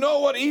usted. You know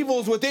what evil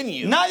is within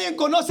you. Nadie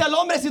conoce al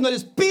hombre sino el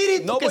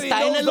espíritu que Nobody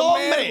está en knows el the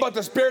man hombre. but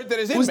the spirit that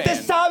is in Usted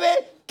man. sabe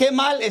qué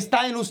mal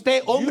está en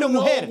usted, hombre You o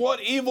know mujer. what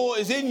evil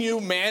is in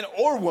you, man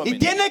or Y woman.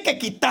 tiene que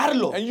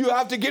quitarlo. And you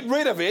have to get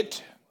rid of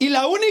it. Y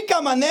la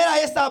única manera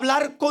es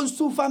hablar con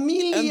su And the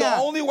familia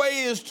only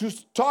way is to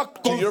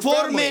talk to your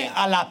family conforme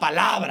a la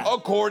palabra.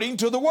 according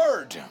to the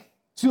word.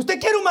 Si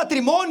usted quiere un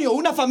matrimonio,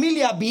 una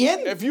familia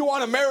bien If you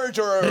want a marriage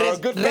or a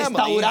good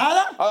family,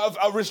 restaurada,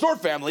 a restored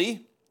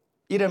family,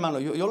 mire hermano,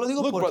 yo lo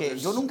digo Look, porque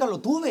brothers. yo nunca lo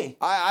tuve.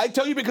 I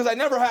tell you because I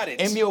never had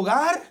it. En mi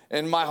hogar,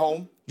 In my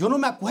home, yo no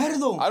me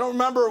acuerdo I don't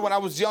remember when I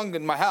was young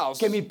in my house.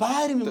 que mi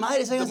padre y mi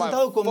madre se hayan my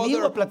sentado conmigo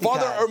a father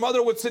platicar. or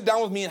mother would sit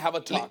down with me and have a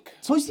talk.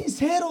 Soy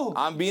sincero.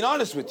 I'm being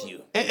honest with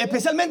you.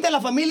 Especialmente en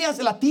las familias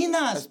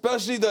latinas.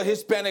 Especially the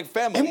Hispanic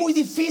family. Es muy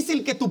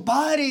difícil que tu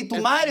padre y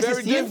tu madre It's se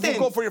very sienten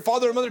difficult for your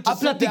father and mother to a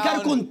sit platicar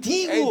down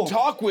contigo. and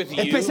talk with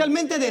you.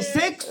 Especialmente de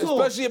sexo.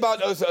 Especially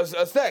about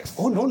sex.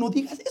 Oh, no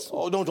digas eso.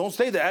 Oh, no, don't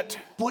say that.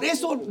 Por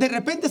eso de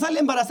repente sale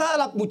embarazada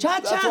la That's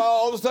muchacha. why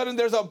all of a sudden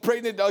there's a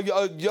pregnant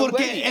young Porque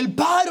lady. el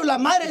padre o la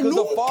madre Because the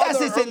nunca father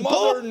se or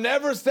mother sentó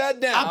never sat a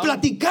down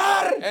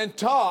platicar and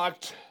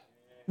talked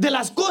de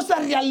las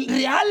cosas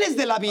reales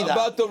de la vida.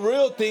 about the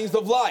real things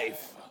of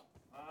life.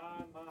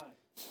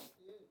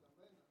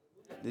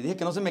 Le dije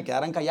que no se me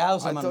quedaran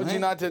callados, I hermano. told you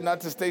not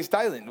to stay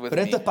silent with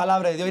Pero me. esto es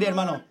palabra de Dios, mire,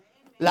 hermano.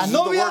 La This is the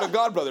word novia of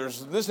God,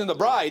 brothers. Listen, the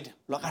bride,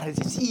 lo agarra y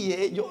dice,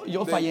 sí,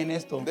 yo fallé en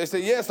esto. they say,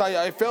 yes,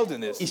 I failed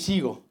in Y this.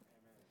 sigo.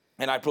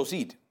 And I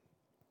proceed.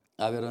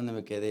 A ver dónde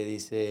me quedé.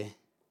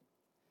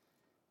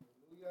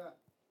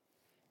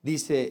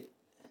 Dice,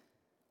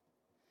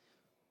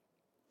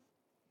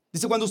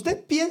 cuando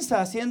usted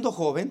piensa siendo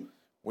joven,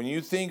 When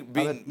you think a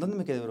ver, being... ¿dónde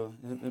me quedé, bro?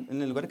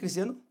 ¿En el lugar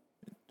cristiano?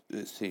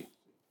 Sí.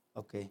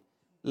 Ok.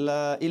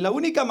 Y la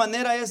única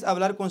manera es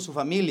hablar con su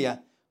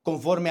familia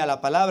conforme a la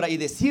palabra y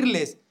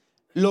decirles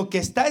lo que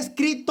está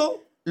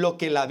escrito, lo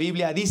que la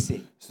Biblia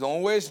dice. So the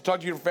only way is to talk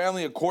to your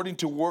family according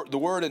to the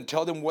word and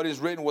tell them what is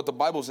written, what the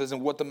Bible says,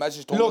 and what the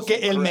message told Lo us. que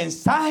is el correct.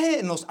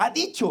 mensaje nos ha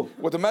dicho.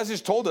 What the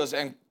message told us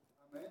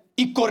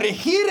Y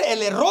corregir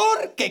el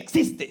error que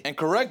existe. and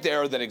correct the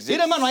error that exists.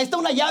 Mira, hermano, ahí está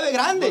una llave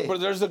grande. But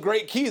there's a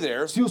great key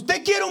there. Si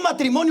usted quiere un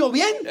matrimonio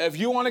bien, If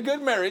you want a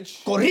good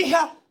marriage,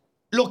 corrija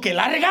lo que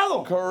la ha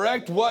regado.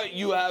 correct what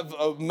you have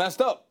messed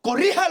up.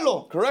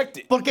 Corríjalo. Correct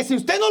it. Porque si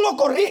usted no lo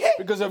corrige,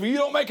 Because if you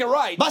don't make it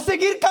right, va a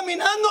seguir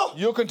caminando.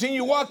 you'll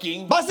continue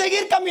walking, Va a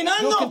seguir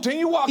caminando. You'll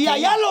continue walking. Y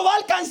allá lo va a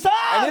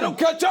and it'll alcanzar.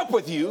 catch up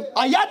with you.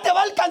 Allá te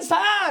va a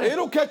alcanzar.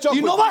 It'll catch up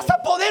Y no with vas you.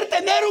 a poder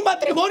tener un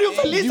matrimonio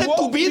feliz You en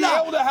tu won't be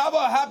vida. able to have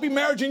a happy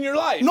marriage in your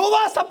life. No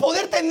vas a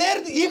poder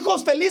tener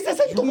hijos felices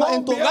en tu You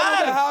won't be able to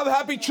hogar. have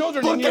happy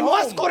children in Porque your no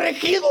has home.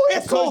 corregido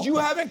eso. Because you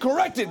haven't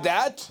corrected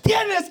that.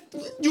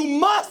 You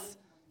must.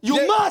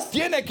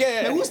 Tiene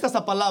que, Me gusta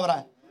esa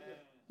palabra.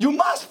 You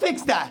must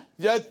fix that.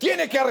 ya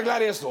tiene que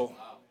arreglar eso.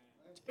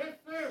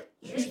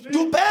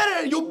 You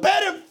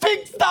better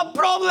fix that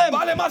problem.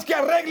 Vale más que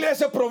arregle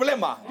ese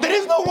problema. There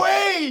is no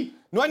way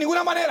No hay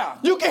ninguna manera.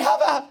 you can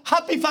have a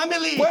happy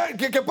family.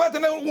 Que pueda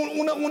tener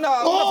una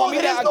No,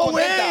 there familia is no contenta.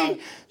 way.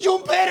 You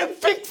better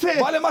fix it.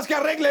 Vale más que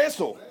arregle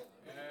eso.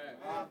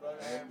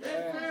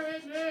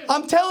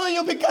 I'm telling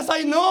you because I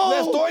Le know.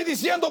 estoy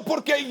diciendo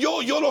porque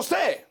yo lo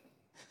sé.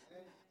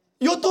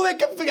 Yo tuve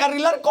que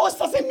arreglar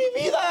cosas en mi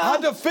I vida.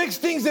 had to fix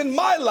things in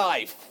my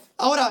life.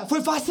 Ahora,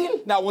 ¿fue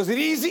fácil? Now, was it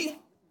easy?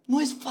 No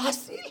es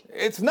fácil.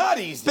 It's not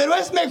easy. Pero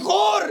es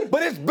mejor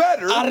But it's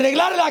better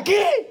arreglarla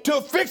aquí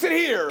to fix it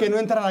here que no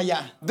entrar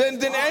allá.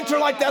 than enter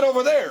like that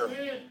over there.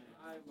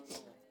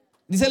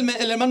 Dice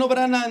el hermano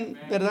Branham,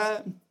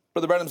 ¿verdad?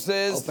 Brother Branham Oh,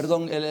 says,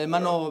 perdón, el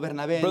hermano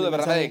Bernabé. en Brother el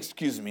Branham, mensaje,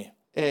 excuse me.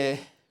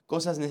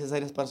 Cosas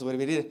necesarias para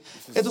sobrevivir.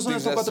 Estos son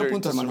Things esos 4 necessary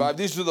puntos, to hermano. survive.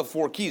 These are the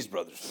 4 keys,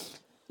 brothers.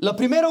 Lo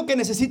primero que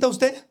necesita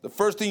usted The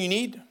first thing you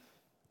need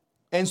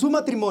en su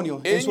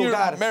matrimonio, en in su your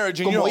hogar, marriage,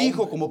 in your como home,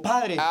 hijo, como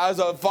padre, as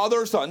a father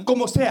or son,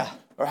 como sea,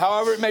 or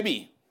however it may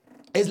be,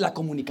 es la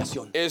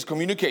comunicación. is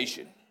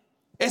communication.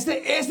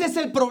 Ese es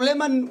el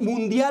problema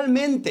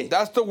mundialmente.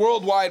 That's the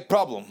worldwide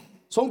problem.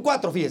 Son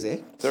 4,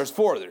 fíjese. There's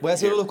 4 there. Voy a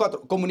decir los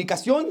 4.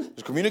 Comunicación,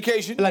 There's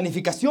communication,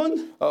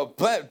 planificación,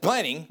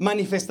 planning,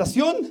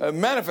 manifestación y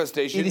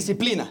manifestation,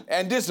 disciplina.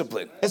 and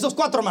discipline. Esos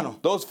 4, hermano,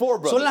 Those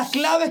 4, son las brothers.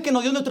 claves que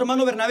nos dio nuestro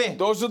hermano Bernabé.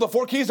 Those are the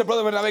 4 keys that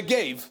Brother Bernabé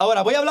gave.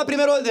 Ahora, voy a hablar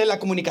primero de la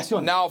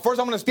comunicación. Now, first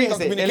I'm going to speak on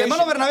Fíjese, el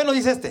hermano communication. Bernabé nos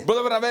dice este.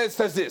 Brother Bernabé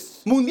says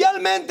this.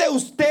 Mundialmente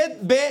usted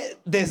ve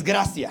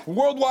desgracia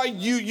Worldwide,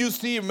 you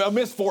see a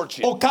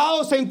misfortune o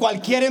caos en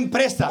cualquier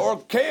empresa or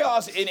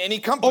chaos in any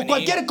o company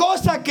cualquier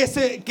cosa que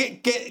se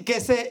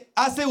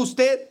hace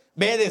usted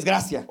ve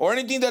desgracia or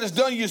anything that is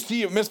done, you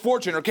see a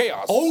misfortune or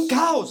chaos. o un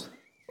caos.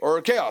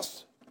 Or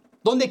chaos.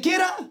 Donde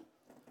quiera,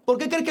 ¿por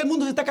qué cree que el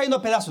mundo se está cayendo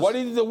a pedazos? Why do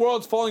you think the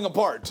world's falling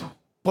apart?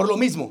 Por lo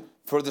mismo.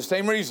 For the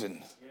same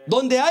reason.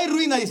 Donde hay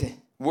ruina, dice.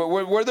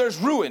 Where there's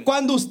ruin.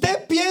 Cuando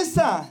usted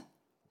piensa,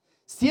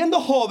 siendo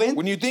joven,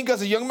 When you think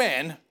as a young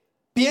man,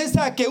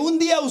 piensa que un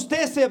día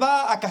usted se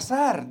va a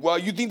casar. well,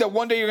 you think that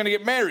one day you're going to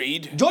get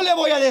married. Yo le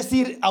voy a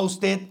decir a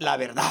usted la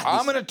verdad.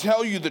 I'm going to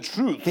tell you the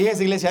truth.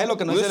 Fíjese, iglesia, es lo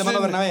que nos dice el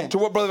hermano Bernabé. Listen to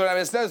what Brother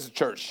Bernabé says,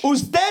 church.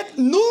 Usted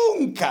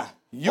nunca,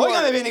 You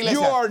óigame are- bien, iglesia,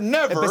 you are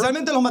never-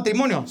 especialmente los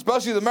matrimonios,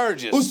 Especially the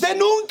marriages. usted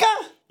nunca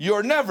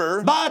you're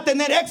never va a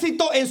tener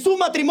éxito en su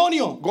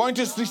matrimonio. going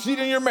to succeed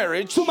in your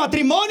marriage. Su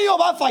matrimonio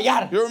va a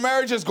fallar. Your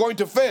marriage is going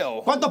to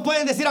fail. ¿Cuántos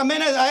pueden decir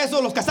amén a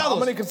eso los How casados?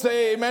 many can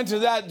say amen to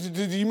that?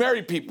 Do you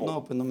marry people?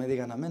 No, pues no me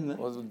digan amén, ¿eh?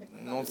 Well,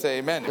 don't say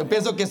amen. Yo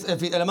pienso que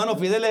el hermano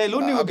Fidel es el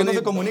único que no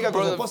se comunica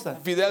con su esposa.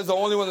 Fidel is the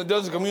only one that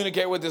doesn't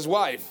communicate with his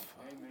wife.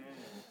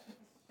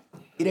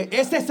 Mire,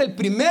 ese es el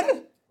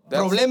primer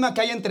problema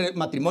que hay entre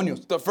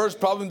matrimonios. The first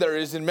problem there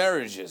is in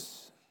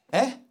marriages.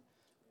 ¿Eh?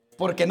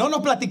 Porque no nos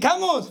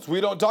platicamos.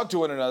 We don't talk to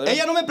one another.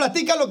 Ella no me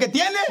platica lo que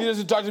tiene. She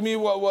doesn't talk to me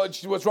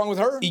what's wrong with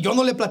her. Y yo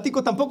no le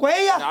platico tampoco a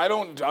ella. I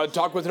don't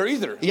talk with her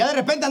either. Y ya de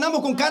repente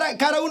andamos con cara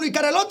uno y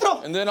cara el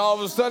otro. And then all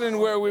of a sudden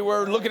we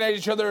were looking at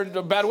each other in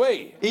a bad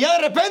way. Y ya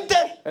de repente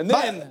And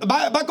then-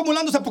 va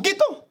acumulándose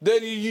poquito.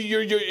 Then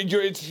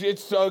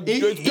it's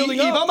building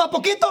Y up. va más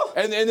poquito.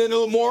 And then a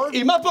little more.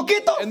 Y más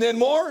poquito. And then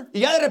more.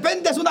 Y ya de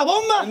repente es una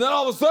bomba. And then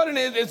all of a sudden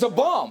it's a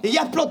bomb. Y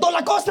ya explotó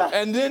la cosa.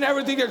 And then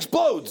everything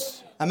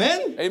explodes.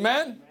 Amén.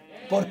 Amen?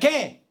 ¿Por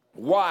qué?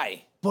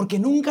 Why? Porque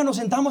nunca nos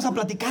sentamos a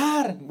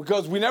platicar.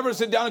 Because we never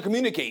sit down and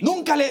communicate.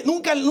 Nunca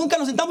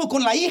nos sentamos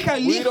con la hija,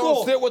 el We hijo.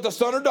 don't sit with the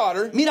son or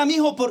daughter. Mira, mi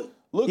hijo,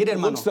 Look, mira,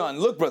 hermano. look, son.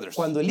 Look, brothers.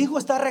 Cuando el hijo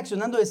está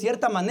reaccionando de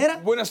cierta manera,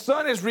 When a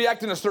son is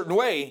reacting a certain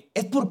way,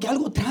 es porque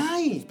algo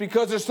trae.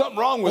 because there's something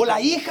wrong with O la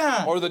them.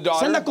 hija Or the se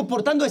anda daughter.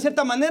 comportando de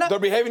cierta manera, They're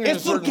behaving in a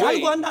es porque certain way.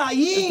 algo anda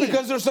It's ahí.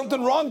 because there's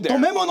something wrong there.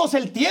 Tomémonos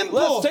el tiempo.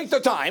 Let's take the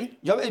time.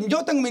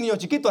 Yo tengo mi niño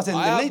chiquito, hace I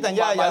have Nathan,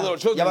 my little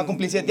children. ya va a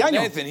cumplir 7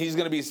 años. Nathan, he's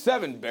going to be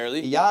 7 Y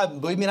barely. ya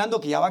voy mirando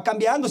que ya va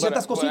cambiando But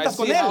ciertas I cositas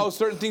con see how él.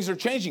 certain things are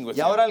changing with Y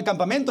him. ahora el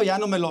campamento ya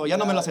no me lo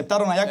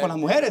aceptaron allá con las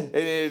mujeres.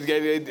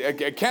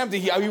 At camp,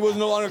 he was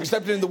no longer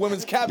accepted in the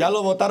women's cabin. Ya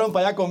lo botaron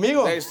para allá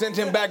conmigo. They sent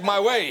him back my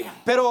way.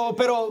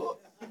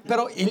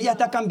 Pero él ya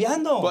está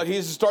cambiando. But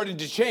he's starting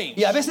to change.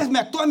 Y a veces me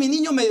actúa mi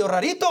niño medio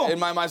rarito. And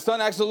my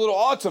son acts a little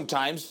odd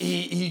sometimes.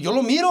 Y yo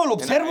lo miro, lo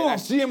And observo. I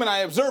see him and I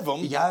observe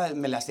Y him. ya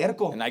me le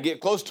acerco. And I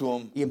get close to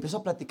him. Y empiezo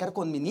a platicar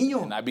con mi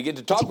niño. And I begin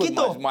to talk with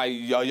Chiquito. my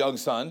young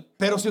son.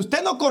 Pero si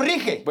usted no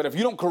corrige But if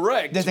you don't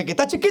correct desde que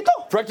está chiquito,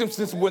 them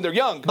since when they're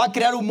young, va a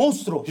crear un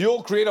monstruo.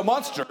 you'll create a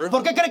monster.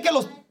 ¿Por qué cree que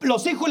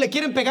los hijos le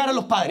quieren pegar a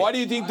los padres? Why do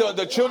you think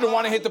the children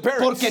want to hit the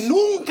parents? Porque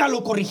nunca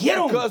lo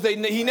corrigieron. Because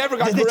he never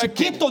got Desde corrected.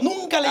 chiquito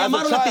nunca le As a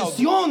llamaron la child,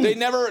 atención.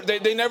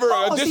 They never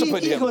Oh, sí,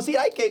 disciplined him. hijo, sí,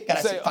 ay, qué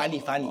cara, Say,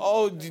 funny.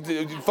 Oh,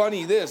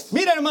 funny this.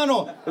 Mira,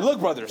 hermano, Look,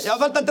 brothers. ya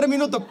faltan 3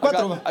 minutos,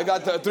 4. I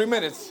got 3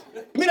 minutes.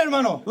 Mira,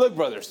 hermano, Look,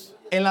 brothers.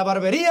 en la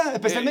barbería,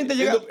 especialmente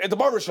llega. At the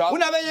barbershop,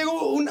 Una vez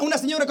llegó una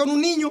señora con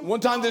un niño, one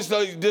time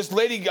this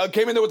lady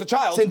came in there with a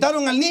child.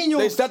 sentaron al niño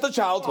They set the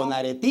child con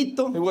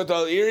aretito, with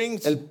the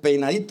earrings, el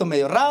peinadito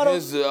medio raro.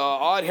 his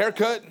odd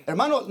haircut.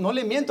 Hermano, no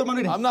le miento,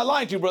 hermano. I'm not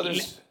lying to you,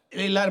 brothers.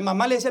 La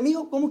mamá le decía,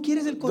 mijo, ¿cómo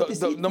quieres el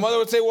cortecito? The mother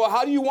would say, well,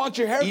 how do you want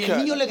your Y el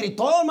niño haircut? le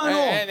gritó, hermano.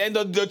 And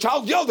the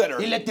child yelled at her.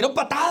 Y le tiró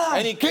patadas.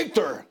 And he kicked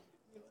her.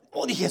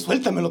 Oh, dije,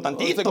 suéltamelo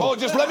He's like, tantito. oh,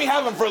 just let me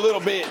have him for a little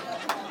bit.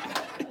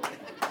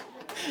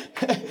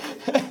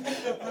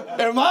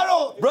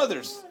 Hermano,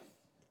 Brothers,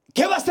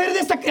 ¿qué va a hacer de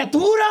esta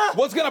criatura?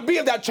 what's going to be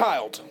of that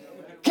child?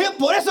 ¿Qué?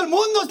 Por eso el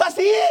mundo está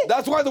así.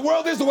 That's why the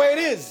world is the way it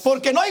is.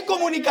 Porque no hay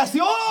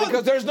comunicación.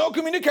 Because there's no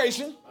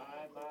communication.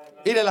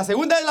 Mire, la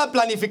segunda es la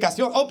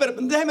planificación. Oh, pero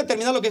déjeme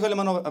terminar lo que dijo el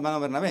hermano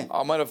Bernabé.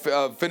 I'm going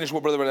to finish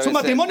what Brother Bernabé Su said.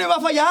 matrimonio va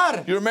a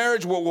fallar. Your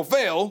marriage will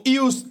fail. Y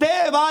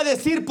usted va a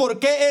decir por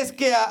qué es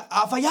que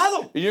ha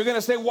fallado. And you're going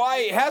to say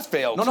why it has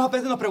failed. No, a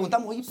veces nos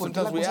preguntamos, oye, ¿por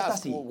qué la Sometimes we cosa está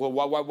ask, así? well,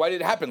 why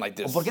did it happen like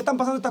 ¿O this? por qué están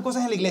pasando estas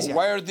cosas en la iglesia?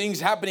 Why are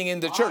things happening in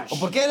the church? ¿O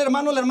por qué el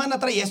hermano o la hermana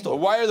trae esto?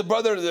 Why are the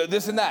brother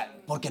this and that?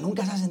 Porque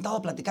nunca se ha sentado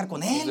a platicar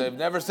con él. They've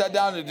never sat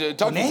down to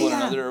talk Con to one ella.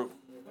 another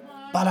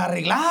Para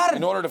arreglar.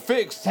 in order to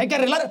fix. Si hay que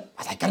arreglar,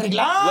 pues hay que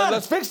arreglar.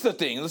 Let's fix the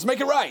thing. Let's make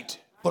it right.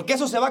 Porque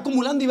eso se va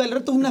acumulando y el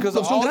reto es una Because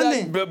explosión all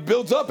grande. that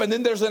builds up and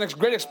then there's a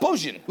great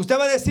explosion. Usted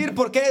va a decir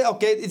por qué, ok,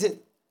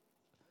 dice,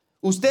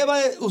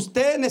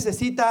 usted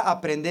necesita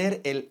aprender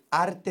el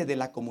arte de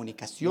la You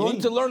comunicación.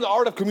 need to learn the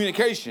art of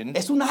communication.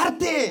 Es un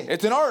arte.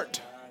 It's an art.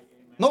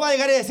 No va a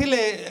llegar y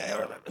decirle,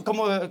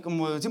 como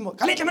decimos,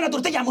 caléchame una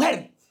tortilla,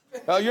 mujer.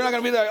 You're not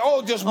going to be like,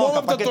 oh, just No, warm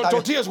up capaz the que está-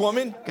 tortillas,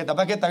 woman. Que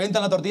capaz que te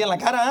avientan la tortilla en la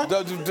cara,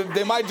 ¿eh?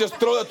 They might just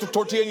throw that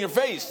tortilla in your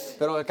face.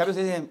 Pero el cambio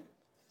se dice,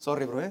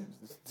 sorry, bro,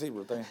 Sí,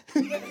 bro, está bien.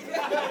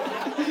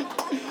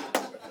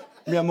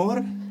 Mi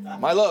amor,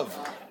 My love,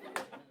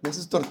 ¿me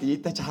haces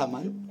tortillitas hechas a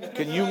mano?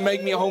 can you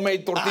make me a homemade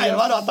Ay, tortilla?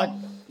 hermano, hasta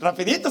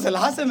rapidito se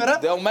las hacen, ¿verdad?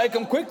 They'll make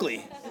them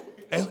quickly.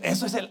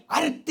 Eso es el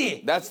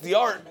arte. That's the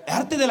art El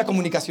arte de la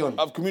comunicación.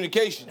 of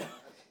communication.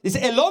 Dice,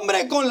 el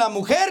hombre con la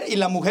mujer y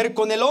la mujer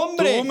con el The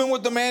hombre. woman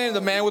with the man and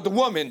the man with the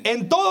woman.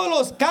 En todos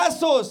los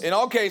casos, In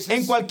all cases,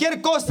 en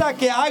cualquier cosa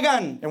que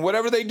hagan, and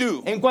whatever they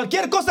do, en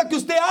cualquier cosa que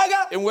usted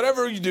haga, and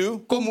whatever you do,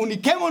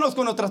 comuniquémonos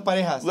con nuestras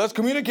parejas. let's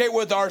communicate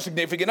with our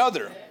significant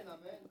other.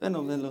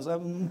 Bueno,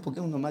 un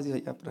poquito nomás,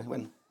 dice ya, pero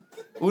bueno.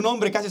 Un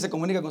hombre casi se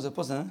comunica con su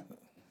esposa, ¿eh?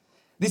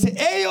 Dice,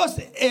 ellos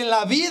en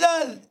la vida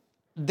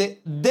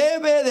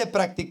debe de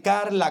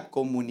practicar la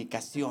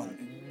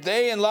comunicación.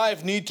 They in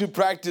life need to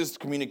practice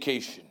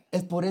communication.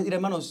 Es por eso,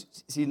 hermanos,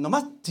 si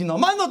nomás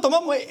no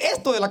tomamos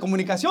esto de la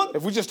comunicación,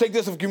 If we just take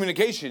this of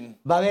communication,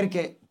 va a ver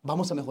que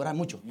vamos a mejorar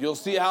mucho. you'll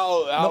see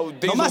how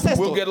things nomás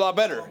will esto. get a lot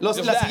better. La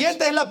Just that.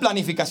 siguiente es la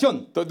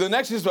planificación. The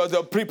next is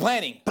the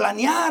pre-planning.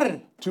 Planear.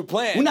 To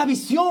plan. Una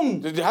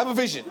visión. To have a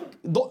vision.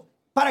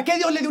 ¿Para qué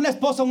Dios le dio una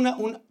esposa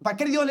 ¿para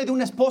qué Dios le dio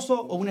un esposo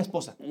o una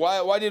esposa?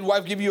 Why did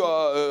wife give you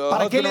a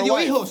 ¿Para qué husband le or dio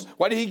wife? hijos?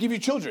 Why did he give you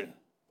children?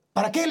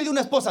 ¿Para qué le dio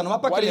una esposa? ¿Nomás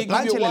para Why que did le he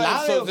give planche, you a le wife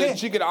lave so o qué? that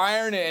she could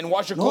iron and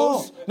wash your No,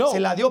 clothes? No. se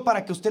la dio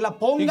para que usted la He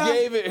ponga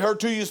gave her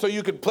to you so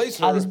you could place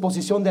a her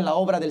disposición de la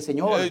obra del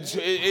Señor.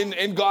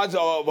 in God's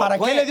 ¿Para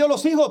qué plan. le dio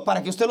los hijos?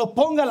 Para que usted los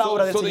ponga a la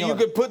obra del So that you Señor.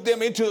 could put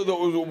them into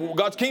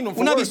God's kingdom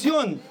for Una work.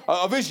 visión.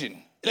 A vision.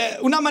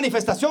 Una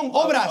manifestación,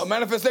 obras. A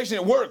manifestation,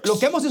 it works. Lo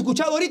que hemos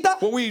escuchado ahorita,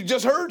 What we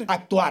just heard,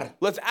 actuar.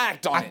 let's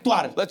act on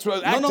Actuar. it. Let's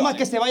act No on nomás it.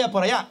 que se vaya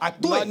por allá,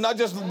 actúe. Not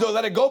just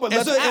let it go, but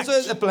let's Eso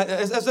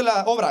act. es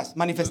las obras,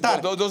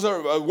 manifestar. Those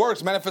are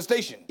works,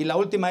 manifestation. Y la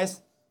última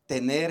es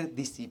tener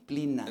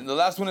disciplina. And the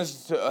last one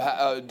is to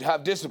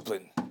have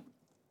discipline.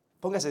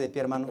 Póngase de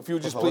pie, hermano. If you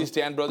would por just favor. please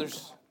stand,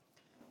 brothers.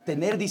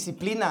 Tener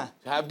disciplina.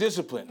 Have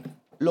discipline.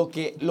 Lo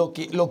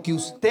que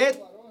usted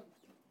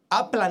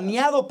ha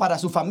planeado para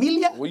su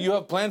familia, What you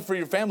have planned for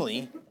your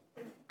family,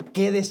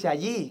 quédese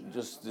allí.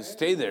 just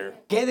stay there.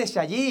 Quédese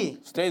allí.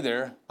 Stay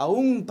there.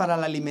 Aún para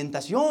la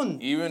alimentación.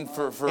 Even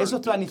for Eso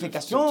es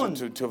planificación.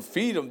 to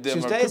feed them Si or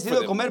usted ha cook for decidido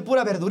them. comer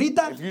pura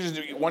verdurita, If you just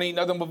want to eat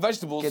nothing but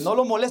vegetables, que no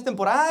lo molesten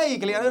por ahí,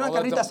 que le hagan una don't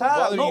let carnita them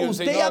asada. bother No, you and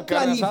say, usted "No, ya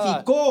carne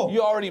asada." planificó.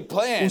 You already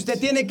planned. Usted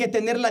tiene que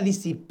tener la You need to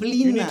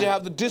disciplina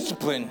have the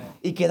discipline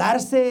y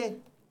quedarse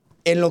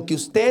en lo que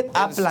usted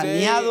ha and stay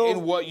planeado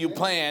in what you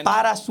planned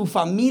para su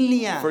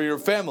familia. for your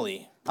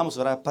family. Vamos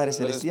a orar, Padre Let us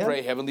Celestial.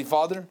 pray. Heavenly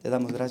Father, Te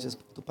damos gracias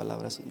por tu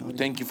palabra, Señor.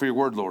 thank you for your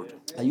word, Lord.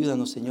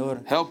 Ayúdanos,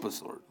 Señor. Help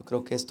us, Lord. Yo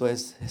creo que esto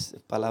es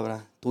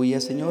palabra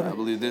tuya, Señor. I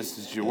believe this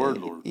is your word,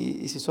 Lord.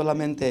 Y si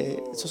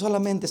solamente,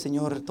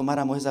 Señor,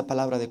 tomáramos esa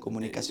palabra de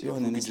comunicación We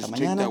en could esta just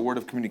take mañana, that word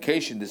of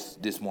communication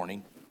this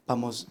morning.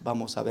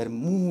 vamos a ver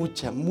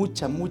mucha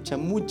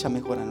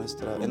mejora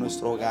en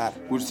nuestro hogar.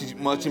 We'll see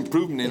much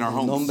improvement in our En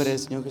el nombre del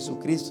homes. Señor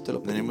Jesucristo te lo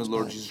In the name of pedimos, the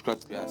Lord Padre. Jesus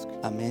Christ, we ask.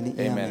 Amén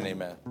y Amen and amén.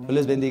 amen. Dios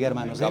les bendiga,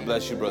 hermanos. God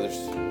bless you, brothers.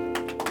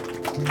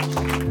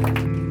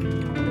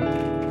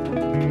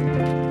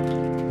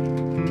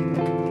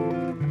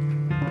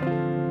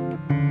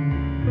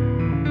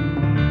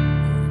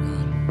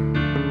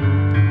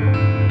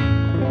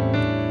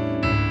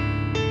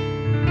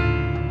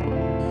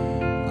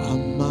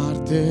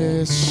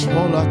 Amarte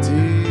solo a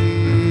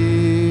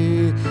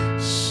ti,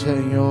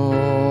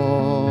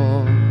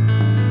 Señor.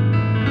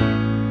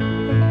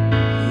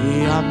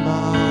 Y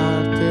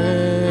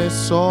amarte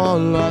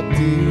solo a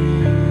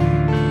ti,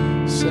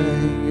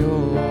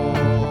 Señor.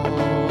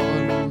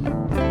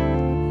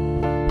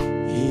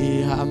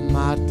 Y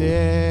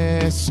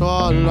amarte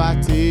solo a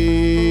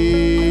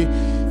ti,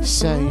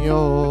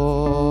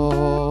 Señor.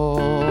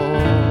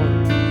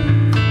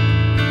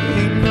 Y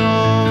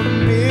no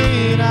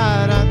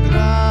mirar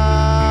atrás,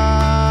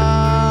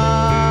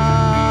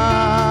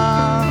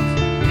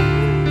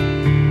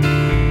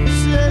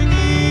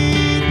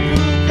 seguir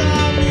tu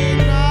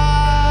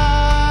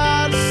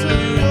caminar,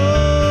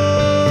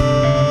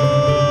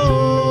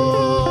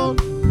 Señor,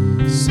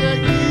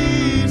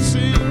 seguir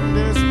sin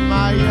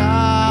desmayar,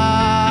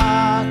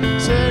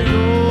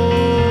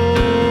 Señor,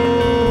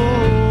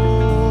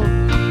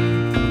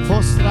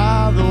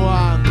 postrado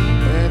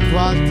ante tu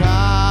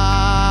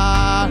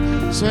altar,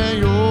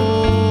 Señor,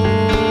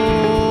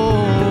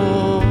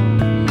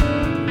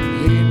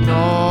 y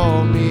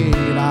no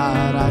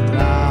mirar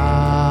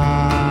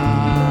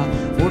atrás.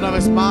 Una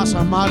vez más,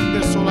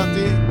 amarte solo a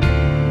ti,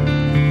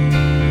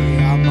 y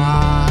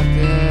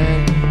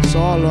amarte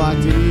solo a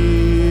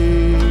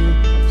ti,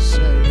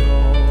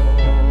 Señor,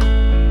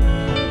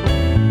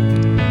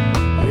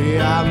 y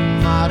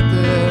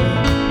amarte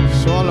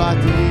solo a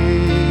ti,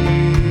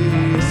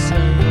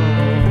 Señor.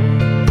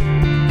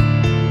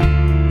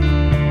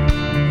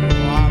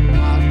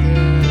 Amarte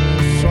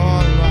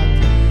solo a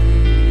ti,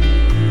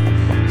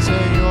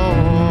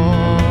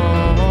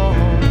 Señor,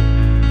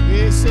 y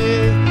sí,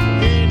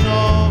 y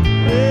no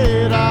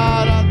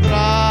mirar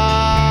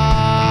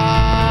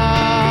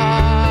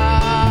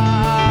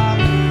atrás.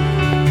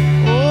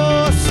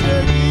 Oh,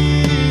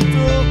 seguir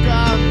tu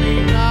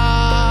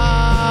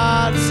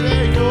caminar,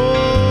 Señor,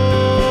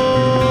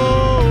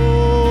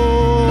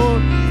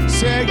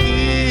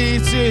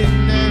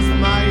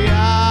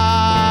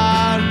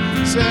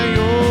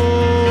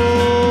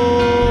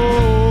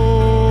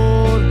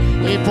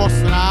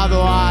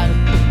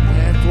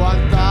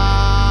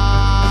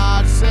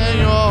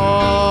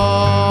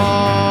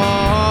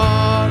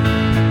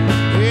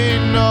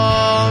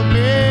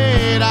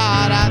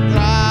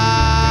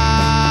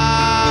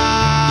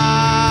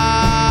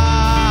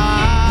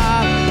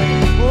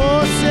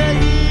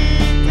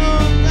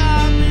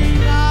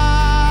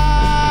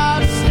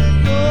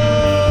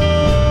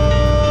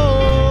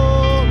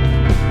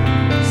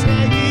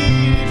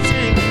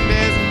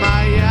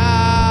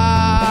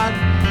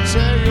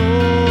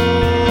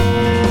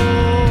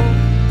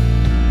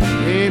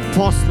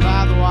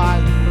 gradual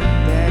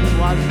de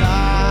tu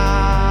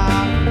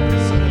altar,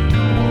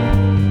 Señor,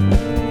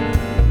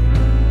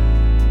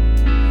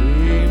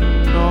 y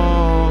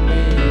no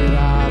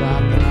mirar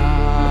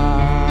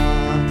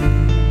atrás.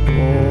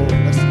 Oh,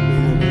 blessed be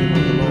the name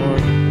of the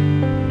Lord.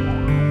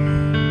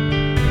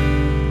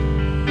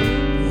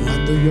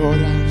 Cuando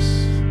lloras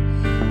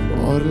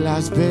por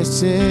las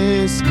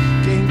veces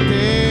que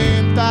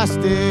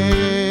intentaste,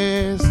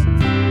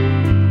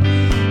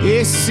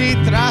 y si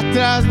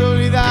tratas de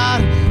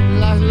olvidar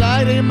las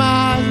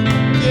lágrimas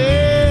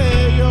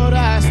que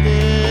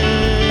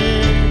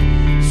lloraste,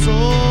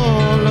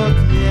 solo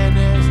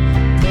tienes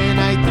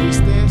pena y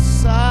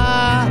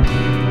tristeza,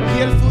 y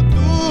el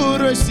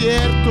futuro es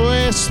cierto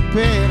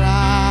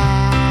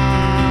espera.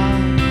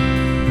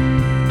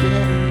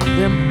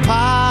 En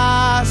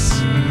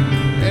paz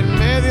en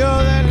medio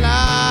de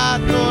la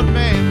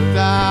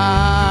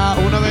tormenta.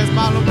 Una vez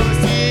más lo puedo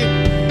decir.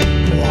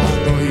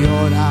 Cuando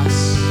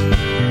lloras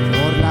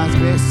por las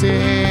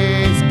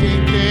veces que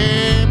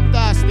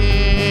intentaste,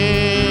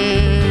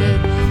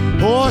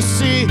 oh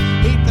sí,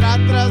 y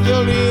tratas de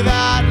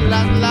olvidar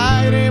las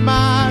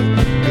lágrimas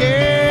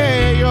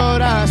que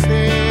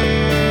lloraste,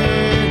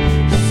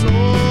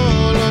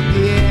 solo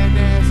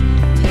tienes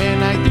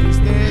pena y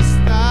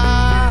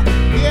tristeza,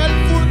 y el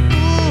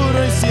futuro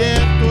es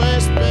cierto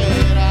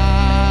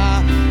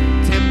espera.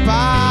 Ten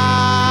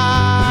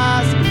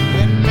paz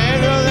en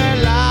medio de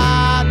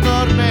la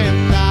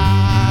tormenta.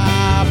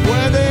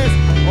 Puedes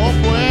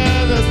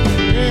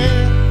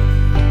tener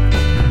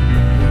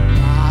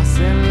paz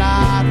en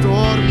la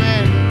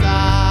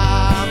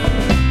tormenta,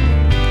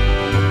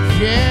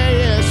 fe y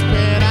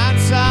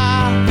esperanza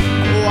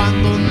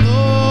cuando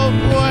no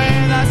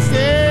puedas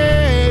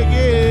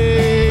seguir,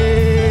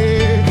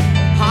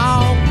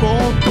 aun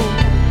con tu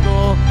mundo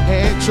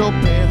hecho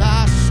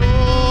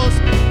pedazos,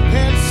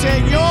 el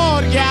Señor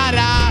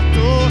guiará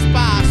tus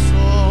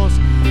pasos.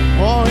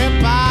 Oh, en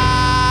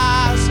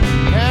paz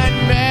en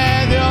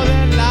medio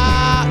de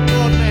la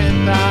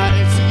tormenta.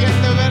 El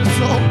siguiente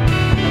verso.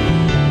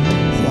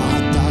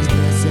 ¿Cuántas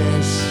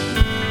veces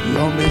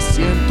yo me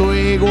siento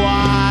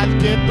igual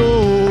que tú?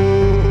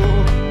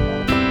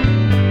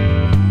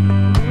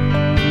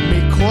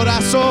 Mi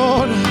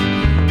corazón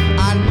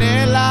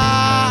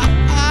anhela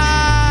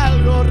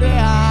algo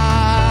real,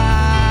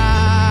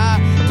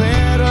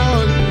 pero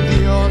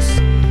Dios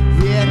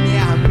viene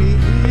a mí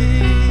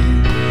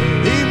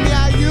y me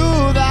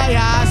ayuda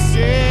a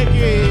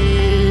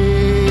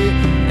seguir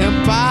en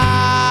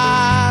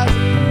paz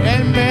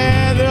en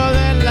medio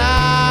de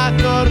la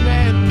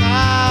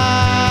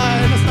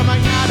tormenta. En esta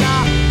mañana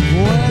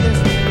puedes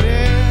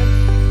tener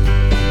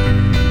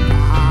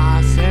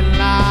paz en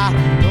la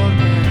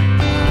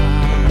tormenta,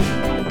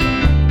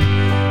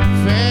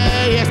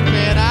 fe y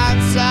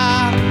esperanza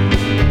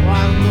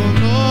cuando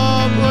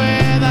no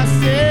puedas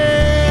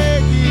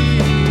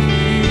seguir,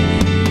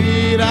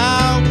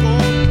 aun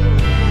con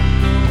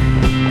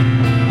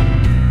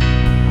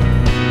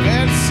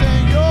el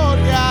Señor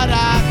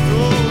guiará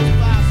tus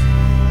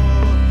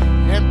pasos.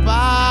 En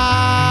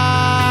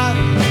paz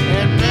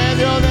en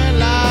medio de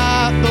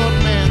la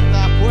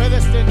tormenta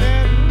puedes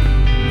tener,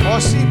 o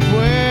si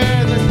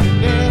puedes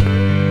tener,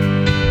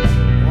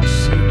 o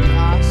si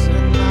paz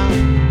en la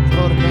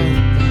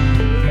tormenta,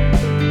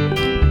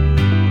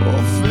 o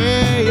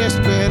fe y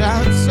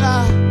esperanza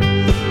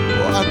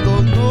cuando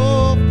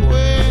no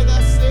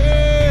puedas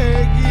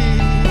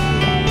seguir,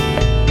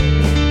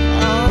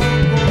 aun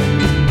con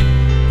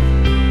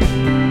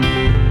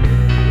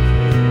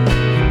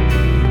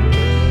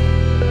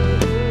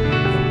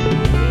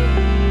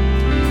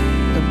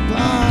en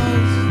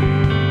paz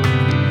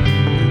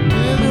en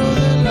medio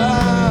de la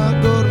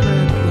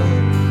tormenta.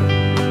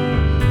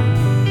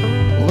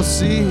 Oh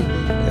sí,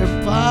 en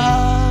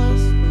paz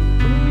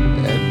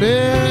en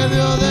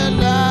medio de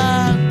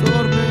la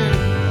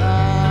tormenta.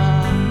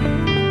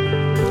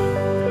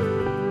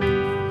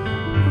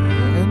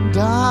 And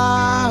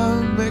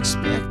I'm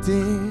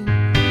expecting,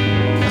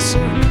 yes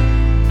sir,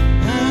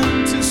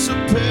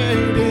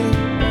 anticipating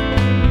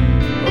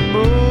a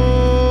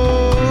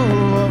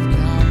move of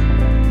God,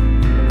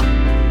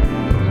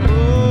 a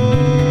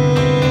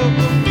move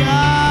of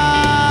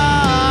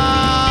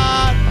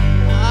God.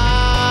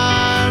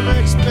 I'm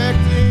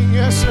expecting,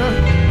 yes sir,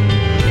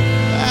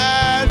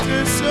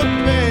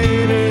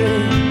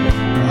 anticipating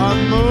a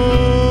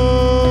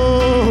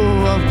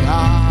move of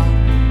God,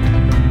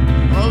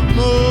 a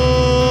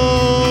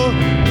move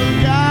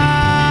of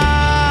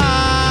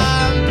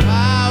God,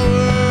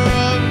 power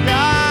of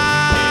God.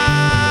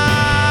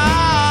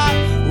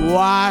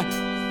 Why?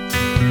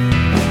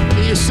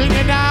 Can you sing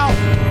it now?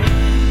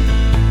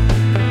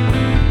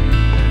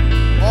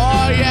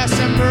 Oh yes,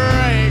 and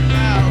break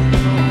down the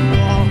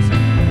walls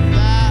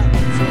that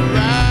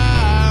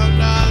surround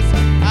us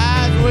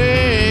as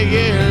we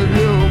give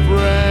you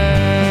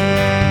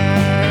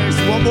praise.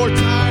 One more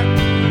time.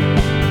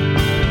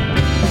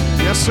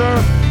 Yes,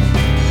 sir.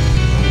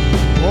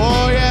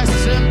 Oh yes,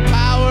 in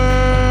power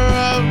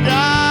of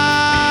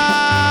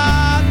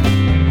God.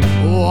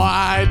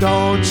 Why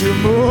don't you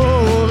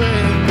move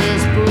in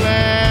this place?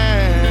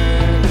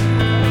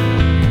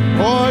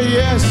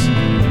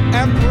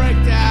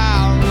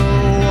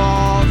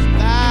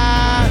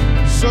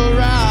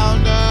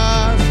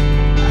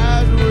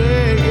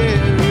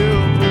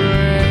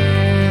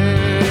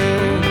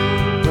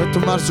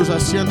 sus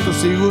asientos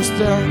si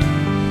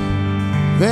gusta.